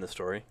didn't put in the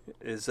story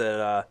is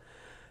that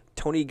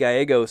Tony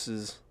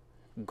Gallegos'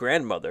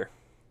 grandmother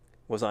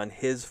was on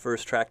his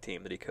first track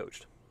team that he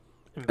coached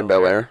in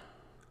Bel Air.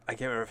 I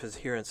can't remember if it's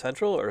here in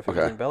Central or if it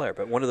was in Bel Air,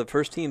 but one of the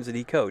first teams that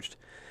he coached,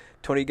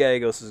 Tony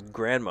Gallegos'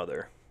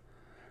 grandmother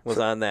was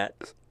on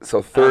that. So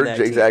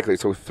exactly.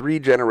 So 3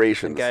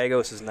 generations. And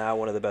Gallegos is now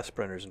one of the best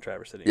sprinters in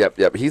Traverse City.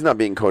 Yep. He's not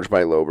being coached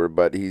by Lober,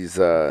 but he's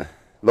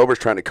Lober's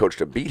trying to coach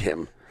to beat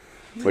him,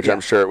 which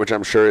I'm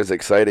sure is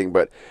exciting.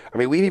 But I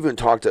mean, we've even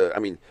talked to. I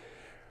mean,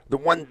 the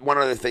one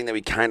other thing that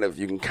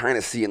you can kind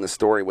of see in the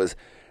story was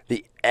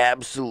the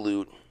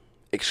absolute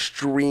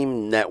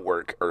extreme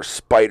network or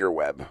spider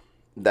web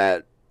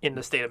that. In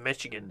the state of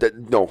Michigan.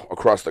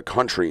 Across the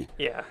country.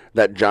 Yeah.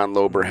 That John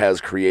Lober has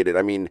created.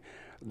 I mean.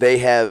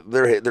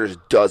 There's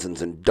dozens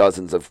and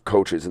dozens of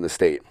coaches in the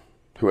state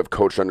who have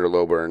coached under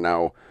Lober and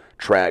now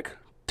track,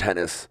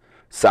 tennis,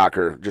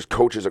 soccer, just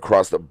coaches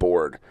across the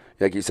board.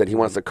 Like you said, he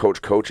wants to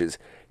coach coaches.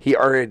 He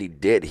already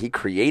did. He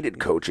created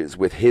coaches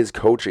with his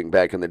coaching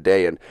back in the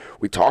day, and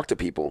we talked to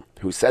people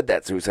who said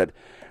that. So who said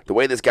the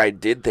way this guy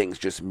did things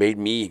just made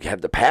me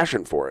have the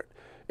passion for it.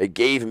 It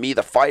gave me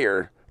the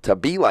fire to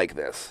be like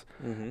this.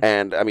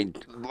 And I mean,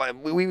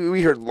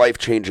 we heard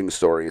life-changing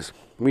stories.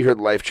 We heard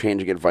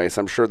life-changing advice.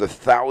 I'm sure the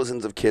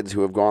thousands of kids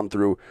who have gone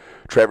through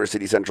Traverse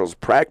City Central's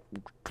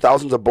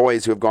thousands of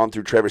boys who have gone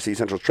through Traverse City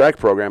Central's track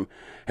program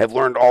have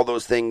learned all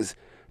those things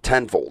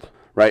tenfold,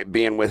 right?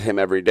 Being with him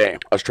every day.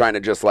 Us trying to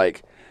just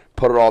like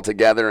put it all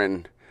together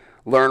and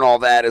learn all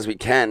that as we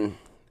can.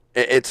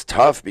 It's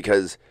tough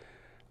because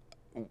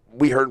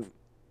we heard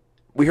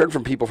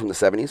from people from the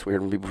 70s. We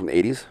heard from people from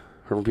the 80s.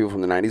 Heard from people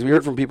from the 90s. We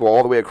heard from people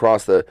all the way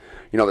across the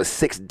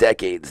 6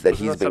 decades that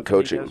he's been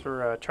coaching. You guys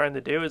were trying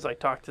to do is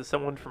like talk to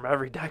someone from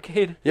every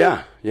decade.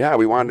 Yeah.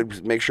 We wanted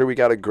to make sure we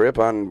got a grip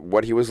on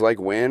what he was like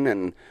when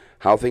and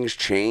how things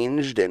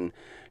changed and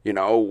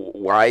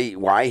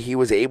why he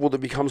was able to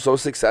become so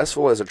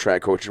successful as a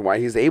track coach and why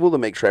he's able to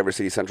make Traverse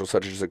City Central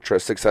such a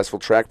successful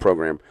track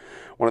program.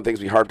 One of the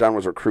things we harped on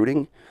was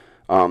recruiting.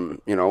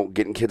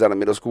 Getting kids out of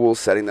middle school,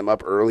 setting them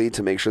up early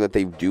to make sure that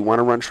they do want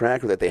to run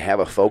track or that they have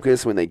a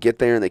focus when they get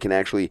there and they can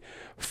actually,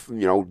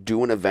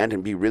 do an event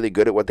and be really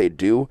good at what they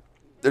do.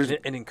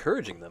 And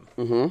encouraging them.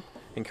 Mm-hmm.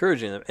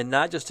 Encouraging them. And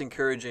not just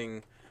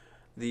encouraging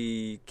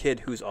the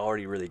kid who's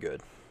already really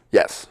good.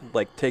 Yes.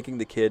 Like taking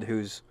the kid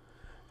who's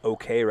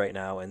okay right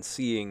now and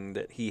seeing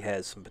that he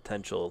has some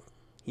potential,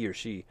 he or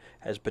she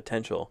has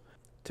potential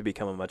to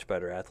become a much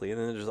better athlete.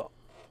 And then there's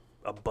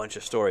a bunch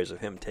of stories of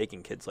him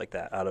taking kids like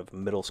that out of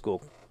middle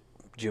school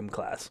gym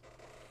class.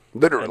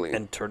 Literally.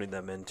 And turning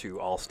them into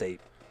all-state.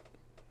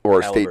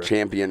 Or state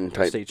champion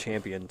type. State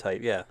champion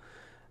type, yeah.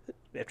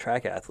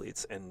 Track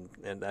athletes. And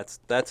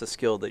that's a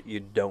skill that you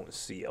don't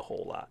see a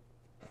whole lot.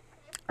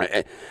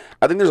 I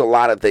think there's a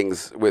lot of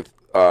things with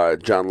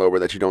John Lober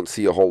that you don't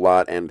see a whole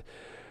lot. And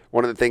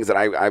one of the things that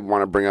I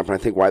want to bring up, and I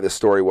think why this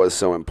story was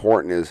so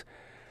important is,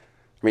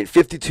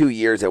 52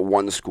 years at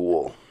one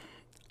school.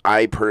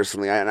 I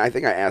personally, and I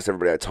think I asked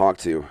everybody I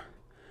talked to,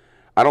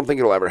 I don't think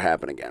it'll ever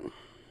happen again.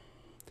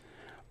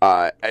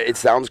 It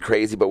sounds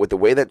crazy, but with the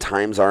way that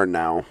times are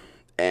now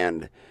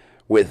and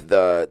with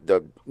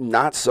the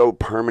not so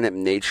permanent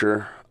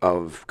nature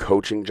of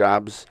coaching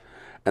jobs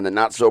and the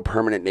not so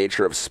permanent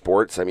nature of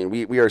sports,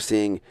 we are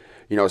seeing,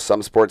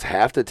 some sports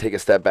have to take a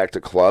step back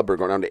to club or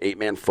go down to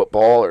 8-man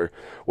football or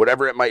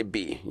whatever it might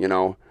be,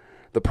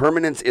 The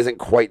permanence isn't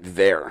quite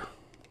there.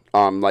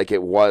 like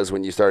it was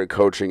when you started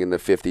coaching in the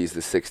 50s, the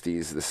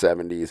 60s, the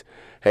 70s.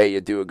 Hey,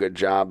 you do a good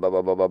job, blah,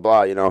 blah, blah, blah,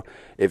 blah. You know,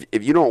 if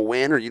you don't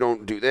win or you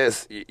don't do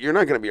this, you're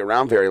not going to be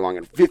around very long.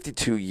 And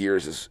 52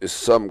 years is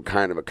some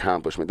kind of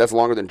accomplishment. That's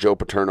longer than Joe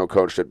Paterno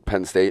coached at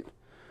Penn State.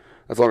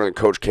 That's longer than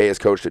Coach K has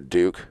coached at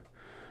Duke.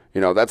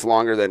 You know, that's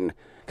longer than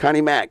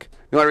Connie Mack.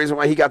 The only reason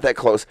why he got that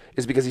close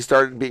is because he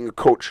started being a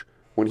coach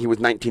when he was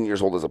 19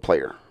 years old as a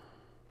player.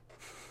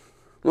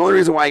 The only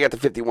reason why he got to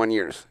 51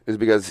 years is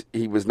because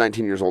he was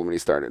 19 years old when he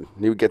started.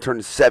 He would get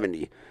turned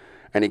 70,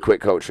 and he quit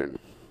coaching.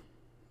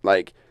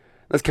 Like,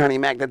 that's Connie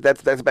Mack.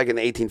 That's back in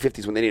the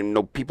 1850s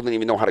when people didn't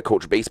even know how to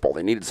coach baseball.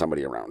 They needed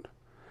somebody around.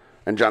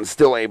 And John's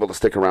still able to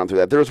stick around through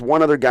that. There was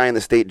one other guy in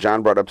the state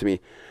John brought up to me.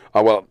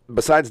 Well,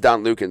 besides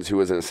Don Lukens, who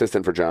was an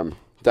assistant for John.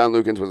 Don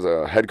Lukens was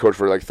a head coach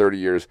for like 30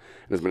 years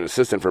and has been an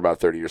assistant for about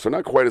 30 years. So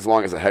not quite as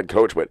long as a head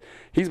coach, but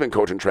he's been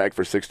coaching track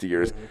for 60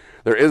 years. Mm-hmm.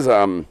 There is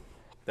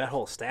that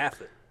whole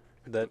staff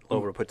that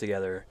Lober put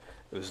together,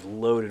 it was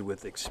loaded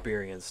with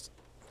experienced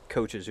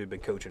coaches who'd been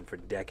coaching for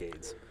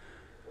decades.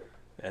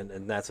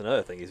 And that's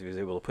another thing, is he was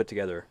able to put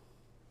together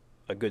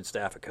a good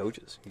staff of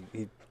coaches.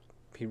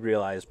 He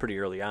realized pretty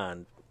early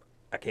on,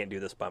 I can't do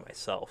this by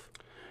myself.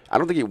 I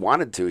don't think he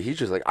wanted to. He's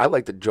just like, I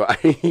like to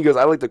he goes,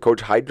 I like to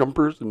coach high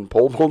jumpers and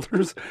pole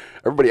vaulters.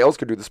 Everybody else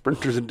could do the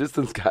sprinters and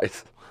distance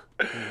guys.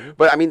 Mm-hmm.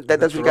 But I mean,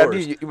 that's what you got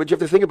to do. But you have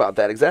to think about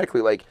that exactly.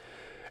 Like,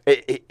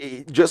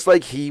 just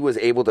like he was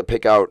able to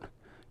pick out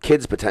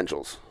kids'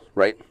 potentials,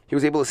 right? He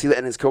was able to see that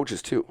in his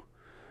coaches too.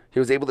 He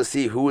was able to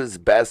see who is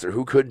best or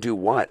who could do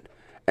what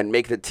and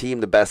make the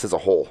team the best as a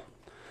whole.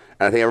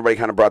 And I think everybody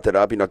kind of brought that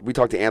up. You know, we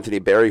talked to Anthony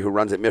Berry, who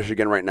runs at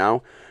Michigan right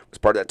now, was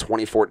part of that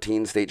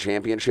 2014 state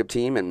championship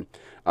team, and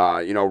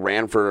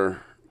ran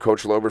for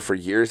Coach Lober for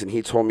years. And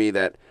he told me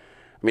that,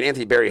 I mean,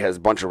 Anthony Berry has a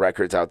bunch of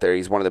records out there.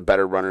 He's one of the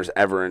better runners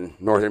ever in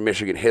Northern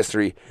Michigan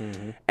history.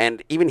 Mm-hmm.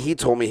 And even he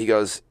told me, he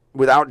goes,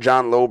 without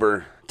Jon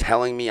Lober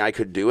telling me I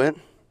could do it,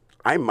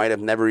 I might have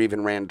never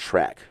even ran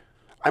track.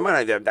 I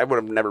would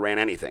have never ran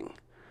anything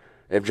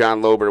if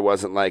Jon Lober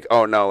wasn't like,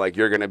 oh no, like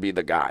you're gonna be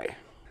the guy.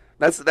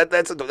 That's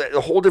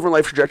a whole different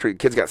life trajectory.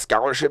 Kids got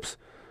scholarships.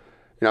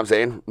 You know what I'm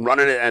saying?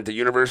 Running it at the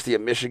University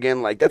of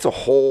Michigan, like that's a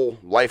whole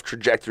life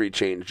trajectory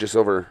change just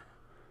over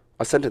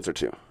a sentence or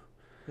two.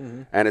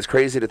 Mm-hmm. And it's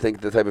crazy to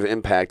think the type of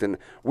impact. And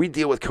we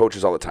deal with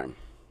coaches all the time,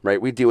 right?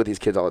 We deal with these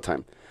kids all the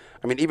time.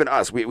 I mean, even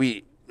us.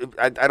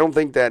 I don't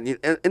think that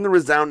in the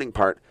resounding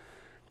part,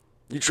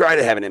 you try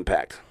to have an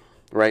impact,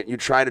 right? You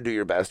try to do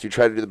your best. You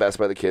try to do the best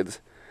by the kids.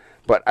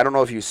 But I don't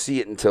know if you see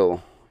it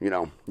until,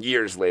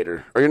 years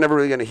later. Or you're never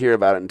really going to hear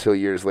about it until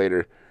years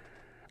later.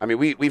 I mean,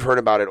 we've heard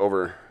about it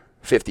over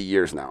 50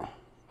 years now.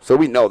 So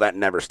we know that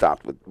never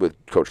stopped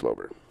with Coach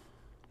Lober.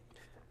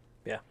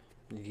 Yeah.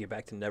 You get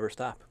back to never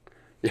stop.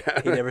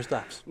 Yeah. He never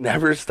stops.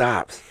 Never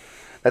stops.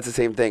 That's the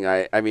same thing.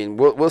 I mean,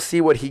 we'll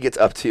see what he gets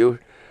up to.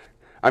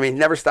 I mean, he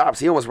never stops.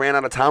 He almost ran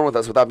out of town with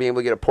us without being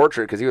able to get a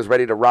portrait because he was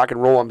ready to rock and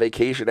roll on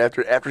vacation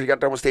after he got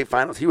done with state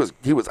finals. He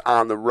was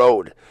on the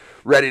road,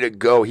 ready to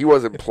go. He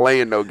wasn't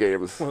playing no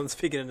games. Well,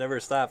 speaking of never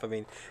stop, I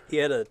mean, he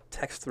had a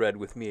text thread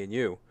with me and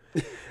you,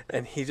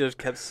 and he just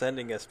kept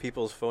sending us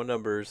people's phone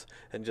numbers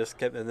and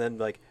then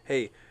like,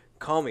 hey,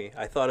 call me.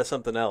 I thought of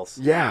something else.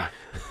 Yeah.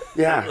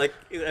 Like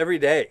every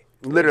day.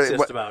 Literally,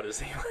 just about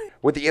is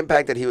with the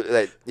impact that he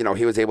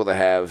was able to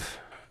have.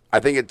 I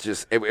think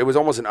it was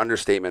almost an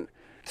understatement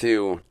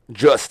to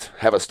just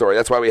have a story.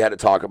 That's why we had to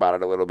talk about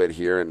it a little bit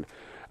here. And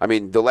I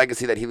mean, the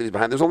legacy that he leaves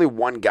behind. There's only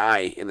one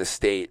guy in the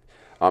state,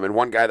 and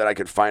one guy that I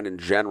could find in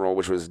general,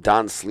 which was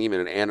Don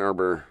Sleeman in Ann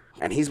Arbor,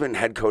 and he's been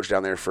head coach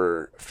down there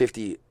for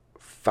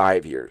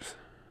 55 years,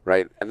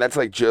 right? And that's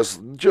like just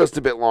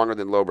a bit longer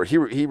than Lober. He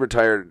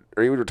retired,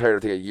 or he was retired I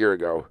think a year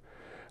ago.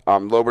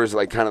 Lober's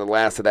like kind of the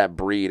last of that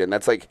breed, and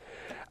that's like,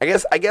 I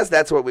guess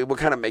that's what we'll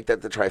kind of make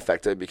that the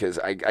trifecta, because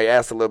I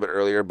asked a little bit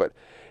earlier, but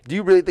do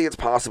you really think it's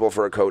possible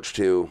for a coach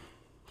to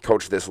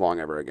coach this long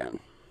ever again?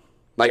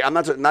 Like, I'm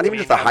not even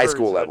just the high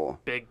school level.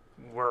 Big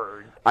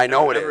word. I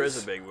know it is. Never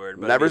is a big word.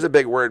 Never's a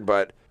big word,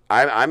 but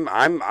I'm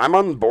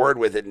on board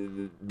with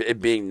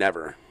it being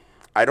never.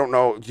 I don't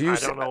know. I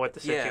don't know what the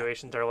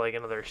situations are like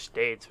in other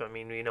states. But I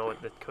mean, we know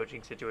what the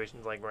coaching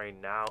situation's like right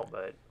now,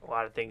 but a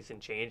lot of things can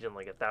change in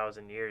like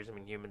 1,000 years. I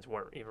mean, humans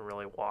weren't even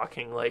really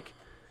walking like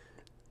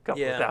a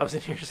couple of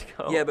thousand years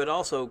ago. Yeah, but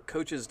also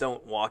coaches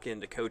don't walk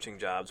into coaching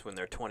jobs when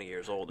they're 20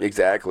 years old.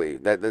 Exactly.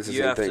 That's the same thing.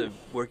 You have to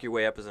work your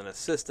way up as an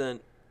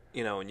assistant,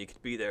 and you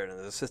could be there as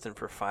an assistant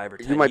for 5 or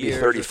 10 years. You might be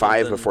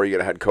 35 before you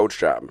get a head coach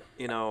job.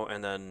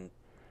 And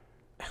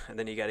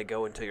then you got to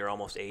go until you're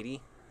almost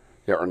 80.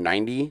 Yeah, or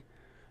 90.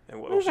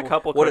 And there's a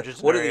couple of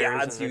coaches. What are the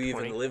odds you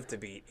even live to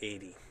be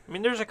 80? I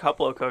mean, there's a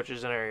couple of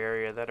coaches in our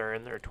area that are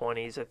in their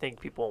 20s. I think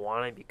people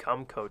want to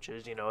become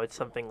coaches. It's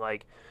something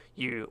like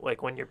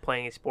when you're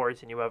playing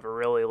sports and you have a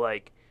really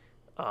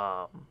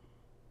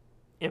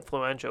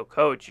influential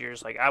coach, you're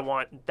just like, I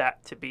want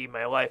that to be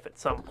my life at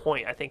some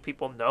point. I think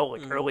people know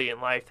early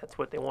in life that's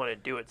what they want to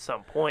do at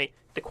some point.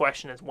 The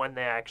question is when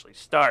they actually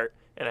start.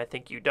 And I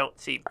think you don't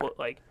see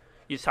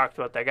you talked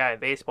about that guy in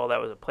baseball that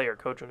was a player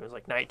coach when he was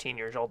like 19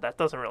 years old. That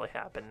doesn't really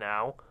happen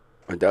now.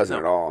 It doesn't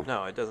at all.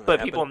 No, it doesn't But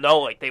happen. people know,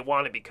 like, they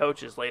want to be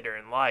coaches later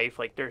in life.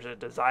 Like, there's a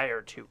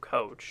desire to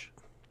coach,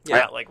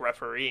 not like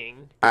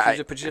refereeing. But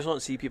you just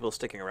don't see people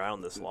sticking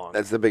around this long.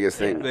 That's the biggest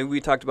thing. I mean,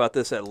 we talked about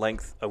this at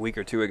length a week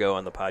or two ago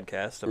on the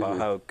podcast about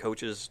how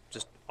coaches,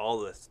 just all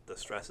the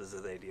stresses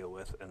that they deal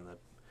with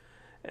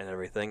and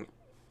everything.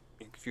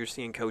 If you're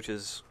seeing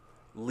coaches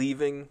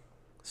leaving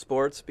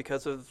sports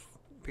because of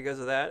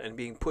that and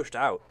being pushed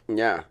out,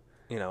 Yeah.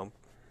 you know,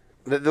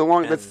 The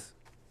long and that's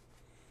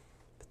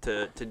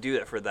to do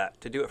it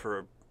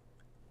for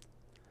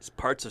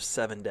parts of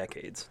 7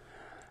 decades.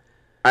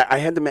 I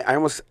had to make. I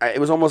was kind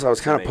of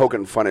amazing.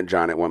 poking fun at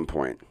John at one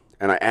point,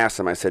 and I asked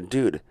him. I said,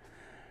 "Dude,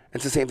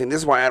 it's the same thing. This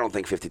is why I don't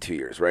think 52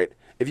 years, right?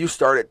 If you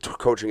start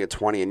coaching at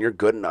 20 and you're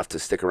good enough to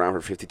stick around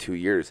for 52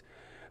 years,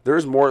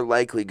 there's more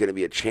likely going to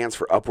be a chance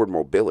for upward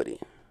mobility,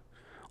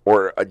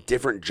 or a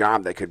different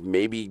job that could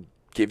maybe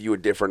give you a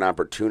different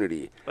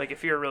opportunity. Like,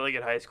 if you're a really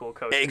good high school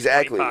coach,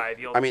 Exactly. at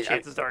 25,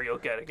 chances are you'll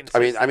get a I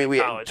consistent mean, we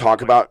college talk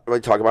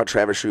point. about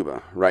Travis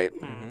Schuba, right?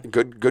 Mm-hmm.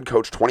 Good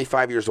coach,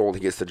 25 years old.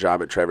 He gets the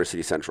job at Traverse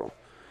City Central.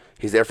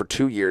 He's there for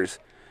 2 years,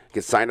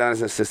 gets signed on as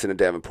an assistant at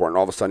Davenport, and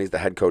all of a sudden he's the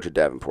head coach at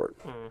Davenport.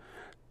 Mm-hmm.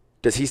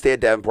 Does he stay at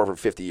Davenport for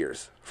 50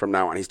 years from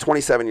now on? He's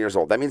 27 years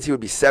old. That means he would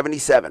be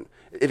 77.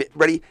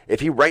 If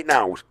he right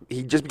now,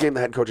 he just became the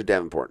head coach at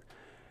Davenport,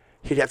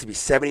 he'd have to be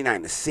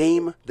 79, the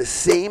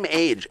same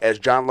age as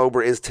John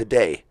Lober is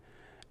today,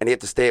 and he'd have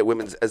to stay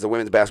as the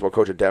women's basketball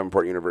coach at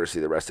Davenport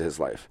University the rest of his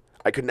life.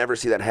 I could never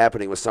see that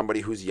happening with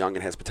somebody who's young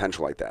and has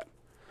potential like that.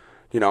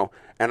 You know,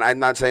 and I'm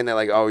not saying that,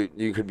 like, oh,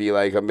 you could be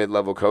like a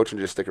mid-level coach and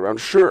just stick around.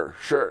 Sure.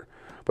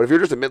 But if you're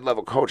just a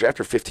mid-level coach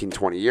after 15,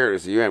 20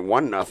 years, you ain't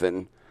won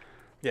nothing.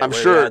 Yeah, I'm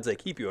sure the odds they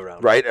keep you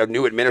around. Right? A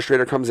new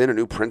administrator comes in, a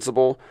new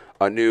principal,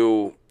 a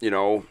new,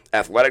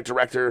 athletic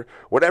director,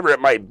 whatever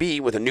it might be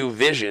with a new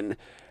vision.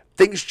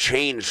 Things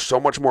change so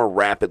much more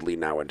rapidly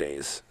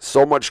nowadays,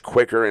 so much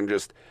quicker, and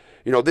just,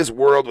 this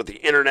world with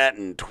the internet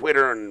and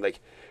Twitter and, like,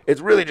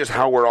 it's really just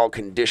how we're all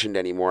conditioned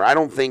anymore. I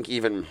don't think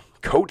even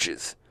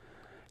coaches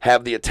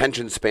have the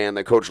attention span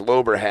that Coach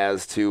Lober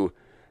has to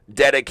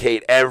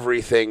dedicate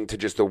everything to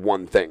just the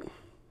one thing.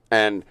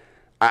 And,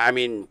 I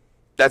mean,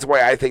 that's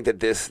why I think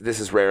that this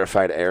is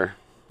rarefied air.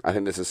 I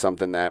think this is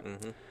something that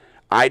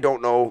I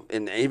don't know,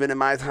 and even in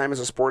my time as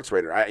a sports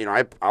writer,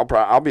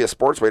 I'll be a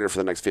sports writer for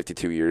the next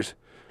 52 years,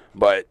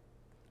 but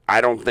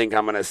I don't think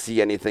I'm going to see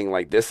anything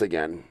like this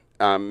again.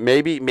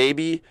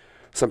 Maybe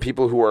some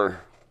people who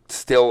are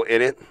still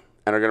in it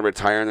and are going to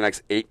retire in the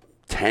next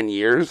 8-10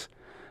 years,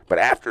 but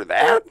after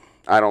that,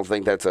 I don't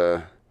think that's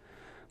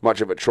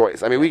much of a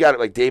choice. I mean, we got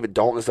like David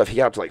Dalton and stuff. He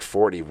got up to like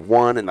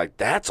 41, and like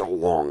that's a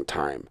long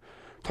time.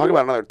 Talk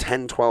about another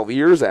 10, 12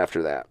 years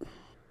after that.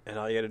 And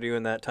all you got to do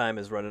in that time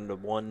is run into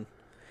one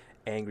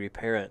angry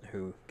parent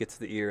who gets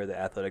the ear of the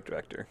athletic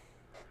director.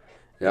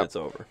 And it's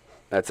over.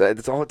 That's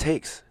all it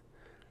takes.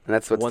 And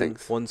that's what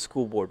stinks. One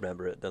school board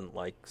member that doesn't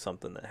like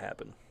something that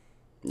happened.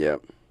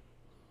 Yep.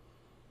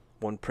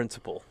 One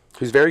principal.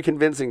 Who's very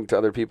convincing to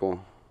other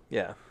people.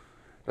 Yeah.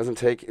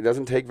 It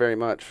doesn't take very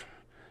much.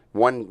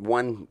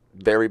 One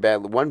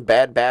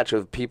bad batch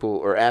of people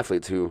or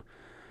athletes who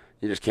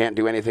you just can't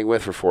do anything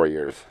with for 4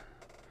 years.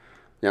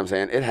 You know what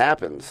I'm saying? It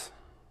happens.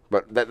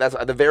 But that's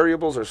the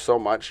variables are so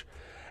much,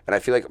 and I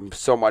feel like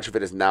so much of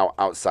it is now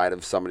outside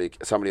of somebody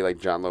like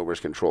John Lober's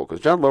control,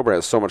 because John Lober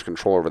has so much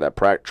control over that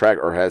track,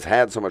 or has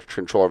had so much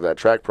control over that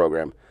track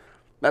program.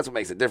 That's what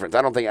makes a difference.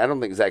 I don't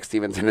think Zach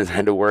Stevenson has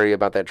had to worry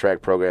about that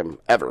track program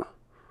ever.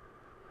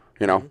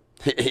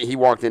 He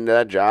walked into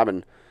that job,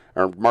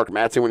 or Mark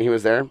Mattson when he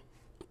was there,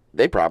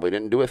 they probably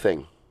didn't do a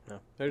thing. No,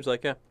 they're just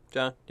like, yeah,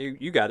 John,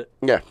 you got it.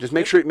 Yeah, just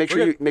make sure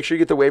you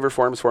get the waiver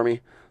forms for me,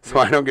 so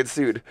I don't get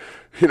sued.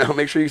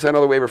 Make sure you sign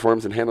all the waiver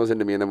forms and hand those in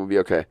to me, and then we'll be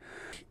okay.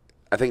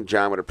 I think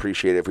John would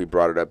appreciate it if we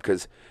brought it up,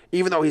 because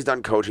even though he's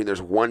done coaching,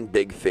 there's one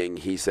big thing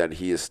he said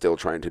he is still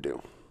trying to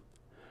do.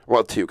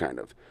 Well, two, kind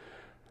of.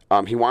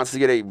 He wants to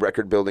get a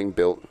record building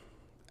built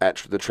at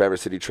the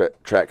Traverse City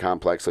Track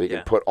Complex, so he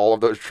can put all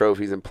of those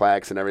trophies and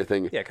plaques and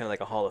everything. Yeah, kind of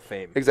like a Hall of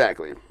Fame.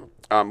 Exactly,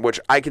 which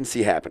I can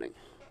see happening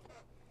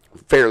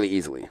fairly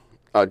easily.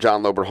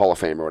 John Lober Hall of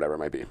Fame or whatever it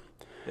might be.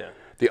 Yeah.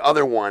 The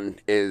other one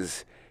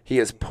is he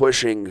is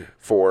pushing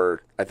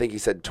for, I think he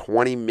said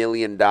 $20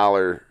 million.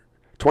 Well,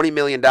 I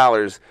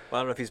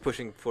don't know if he's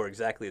pushing for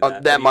exactly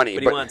that. Money.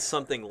 But he wants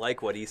something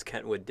like what East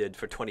Kentwood did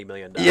for $20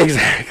 million.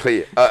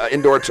 Exactly.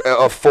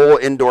 A full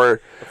indoor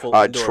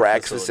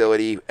track facility.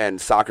 facility and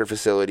soccer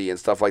facility and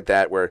stuff like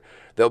that, where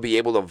they'll be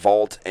able to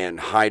vault and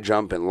high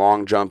jump and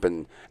long jump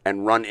and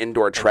run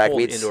indoor track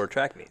meets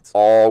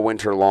all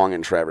winter long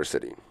in Traverse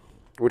City,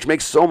 which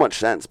makes so much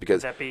sense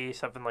because... Would that be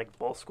something like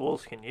both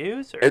schools can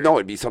use? No,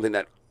 it'd be something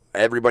that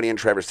everybody in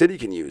Traverse City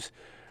can use.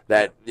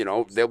 That,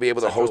 they'll be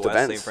able to host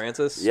events. St.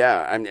 Francis?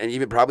 Yeah, and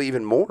even probably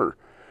even more,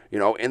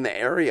 in the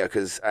area.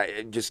 Because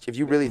if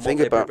you really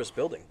think about... Multi-purpose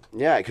building.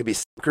 Yeah, it could be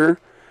soccer.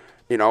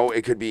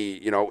 It could be,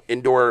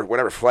 indoor,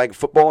 whatever, flag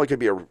football. It could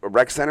be a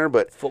rec center,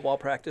 but football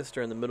practice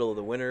during the middle of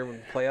the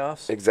winter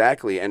playoffs.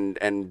 Exactly,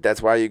 and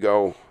that's why you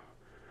go,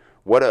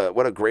 what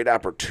a great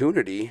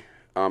opportunity.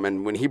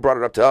 And when he brought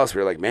it up to us,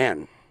 we were like,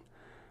 man,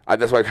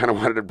 that's why I kind of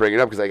wanted to bring it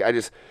up, because I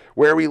just,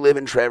 where we live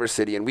in Traverse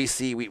City, and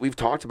we've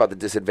talked about the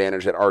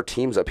disadvantage that our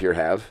teams up here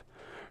have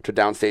to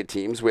downstate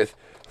teams with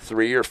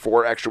 3 or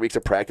 4 extra weeks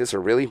of practice, or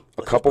really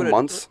a couple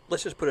months.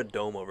 Let's just put a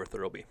dome over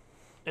Thurlby.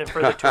 And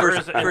for the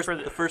tours,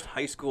 the first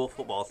high school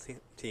football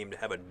team to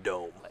have a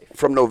dome.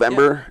 From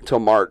November till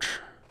March,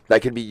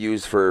 that could be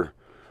used for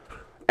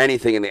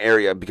anything in the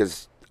area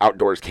because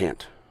outdoors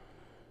can't.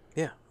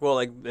 Yeah.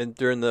 Well,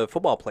 during the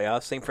football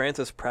playoffs, St.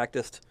 Francis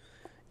practiced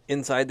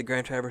inside the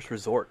Grand Traverse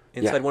Resort,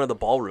 inside one of the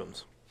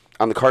ballrooms.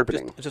 On the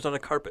carpeting. Just on a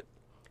carpet.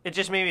 It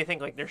just made me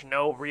think, there's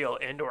no real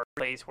indoor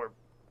place where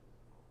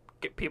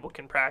people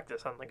can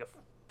practice on, a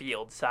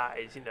field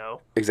size,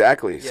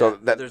 Exactly. Yeah, so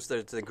there's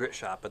the grit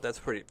shop, but that's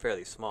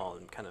fairly small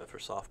and kind of for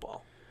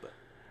softball. But.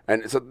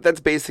 And so that's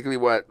basically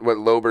what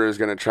Lober is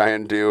going to try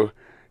and do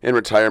in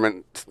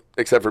retirement,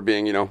 except for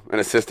being, an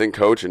assistant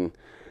coach and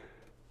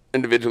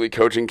individually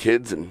coaching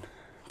kids and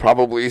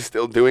probably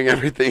still doing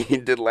everything he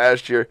did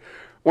last year.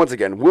 Once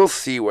again, we'll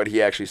see what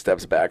he actually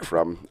steps back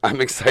from.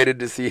 I'm excited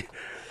to see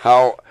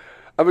how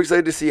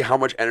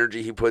much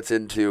energy he puts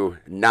into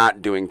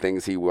not doing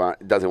things he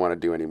doesn't want to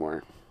do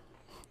anymore,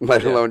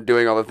 let alone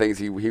doing all the things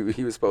he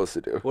was supposed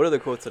to do. One of the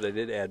quotes that I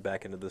did add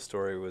back into the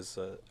story was,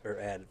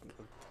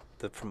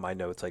 from my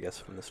notes, I guess,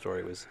 from the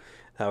story, was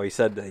how he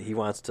said that he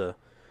wants to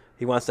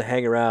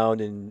hang around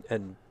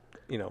and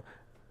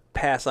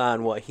pass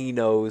on what he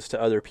knows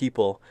to other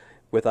people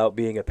without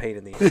being a pain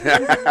in the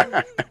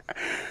ass.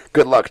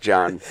 Good luck,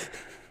 John.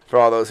 For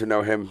all those who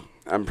know him,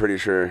 I'm pretty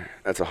sure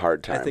that's a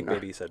hard time. I think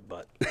maybe he said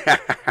but.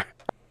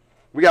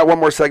 We got one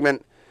more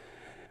segment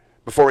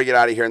before we get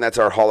out of here, and that's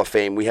our Hall of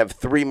Fame. We have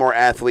 3 more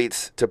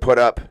athletes to put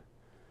up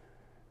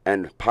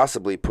and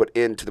possibly put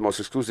into the most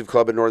exclusive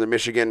club in Northern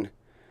Michigan.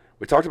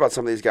 We talked about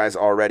some of these guys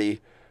already,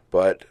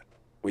 but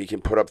we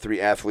can put up 3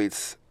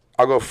 athletes.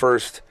 I'll go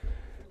first.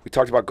 We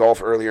talked about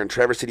golf earlier, in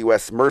Traverse City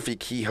West, Murphy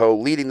Kehoe,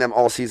 leading them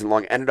all season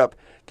long, ended up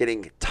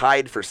getting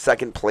tied for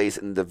second place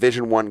in the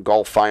Division I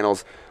golf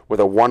finals with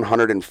a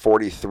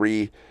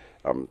 143.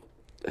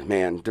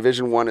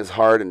 Division I is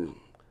hard, and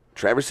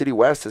Traverse City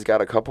West has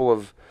got a couple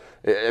of,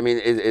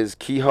 is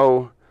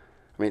Kehoe,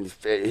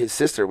 his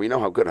sister, we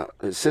know how good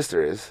his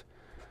sister is,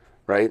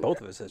 right?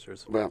 Both of his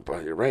sisters. Well,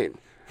 you're right.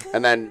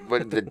 And then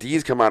when the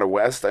D's come out of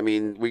West,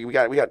 we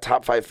got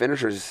top 5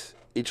 finishers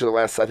each of the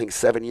last, I think,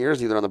 7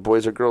 years, either on the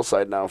boys or girls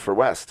side now for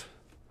West.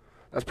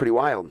 That's pretty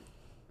wild.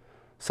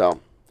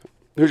 So,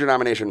 who's your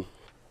nomination?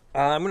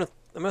 I'm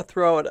gonna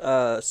throw out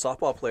a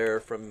softball player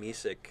from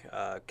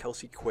Mesik,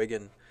 Kelsey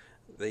Quiggin.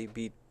 They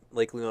beat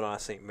Lake Leelanau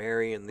St.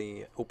 Mary in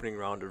the opening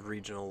round of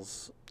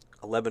regionals,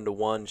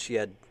 11-1. She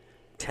had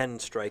 10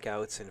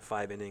 strikeouts in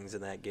 5 innings in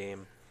that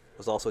game.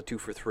 Was also 2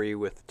 for 3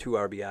 with 2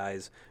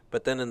 RBIs.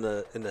 But then in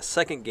the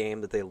second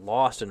game that they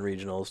lost in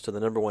regionals to the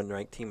number 1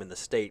 ranked team in the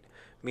state,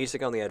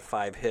 Mesik only had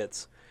 5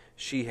 hits.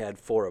 She had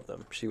 4 of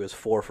them. She was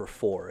 4 for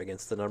 4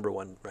 against the number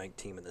 1 ranked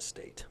team in the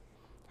state.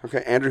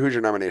 Okay, Andrew, who's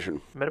your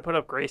nomination? I'm going to put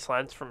up Grace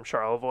Lentz from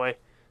Charlevoix.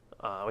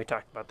 We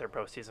talked about their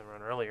postseason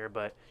run earlier,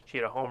 but she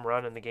had a home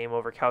run in the game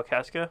over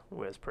Kalkaska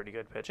with pretty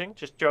good pitching.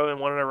 Just drove in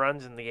one of her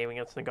runs in the game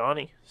against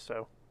Negaunee.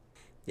 So,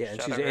 yeah,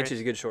 and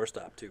she's a good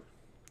shortstop, too.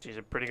 She's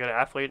a pretty good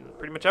athlete in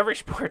pretty much every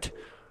sport.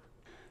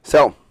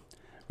 So,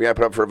 we got to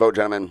put up for a vote,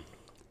 gentlemen.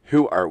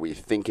 Who are we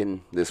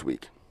thinking this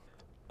week?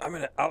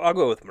 I'll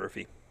go with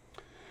Murphy.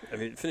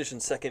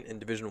 Finishing second in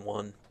Division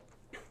I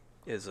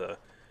is a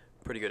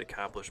pretty good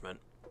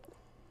accomplishment,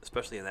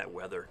 especially in that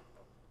weather.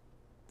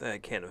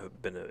 That can't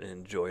have been an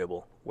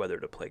enjoyable weather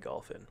to play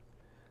golf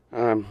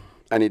in.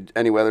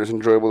 Any weather's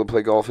enjoyable to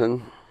play golf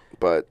in,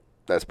 but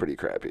that's pretty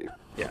crappy.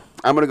 Yeah.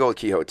 I'm going to go with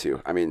Kehoe,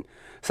 too.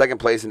 Second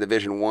place in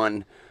Division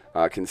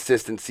I.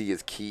 Consistency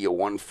is key, a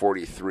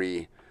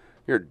 143.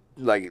 You're,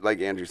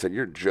 like Andrew said,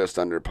 you're just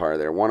under par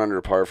there. 1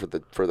 under par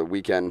for the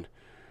weekend.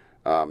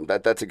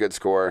 That's a good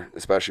score,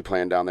 especially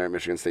playing down there at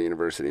Michigan State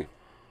University.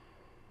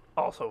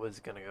 Also was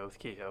going to go with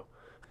Kehoe.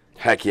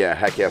 Heck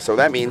yeah. So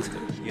that means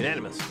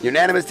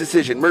unanimous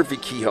decision. Murphy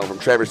Kehoe from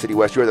Traverse City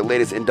West. You are the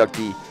latest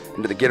inductee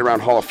into the Get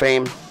Around Hall of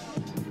Fame.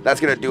 That's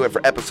going to do it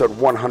for episode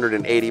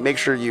 180. Make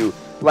sure you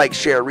like,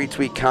 share,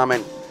 retweet,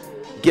 comment,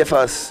 GIF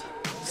us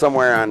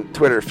somewhere on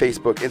Twitter,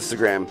 Facebook,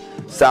 Instagram,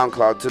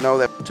 SoundCloud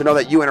to know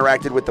that you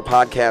interacted with the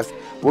podcast.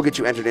 We'll get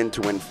you entered in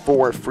to win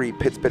 4 free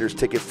Pittsbitters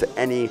tickets to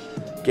any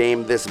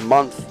game this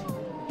month.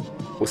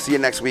 We'll see you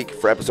next week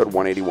for episode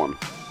 181.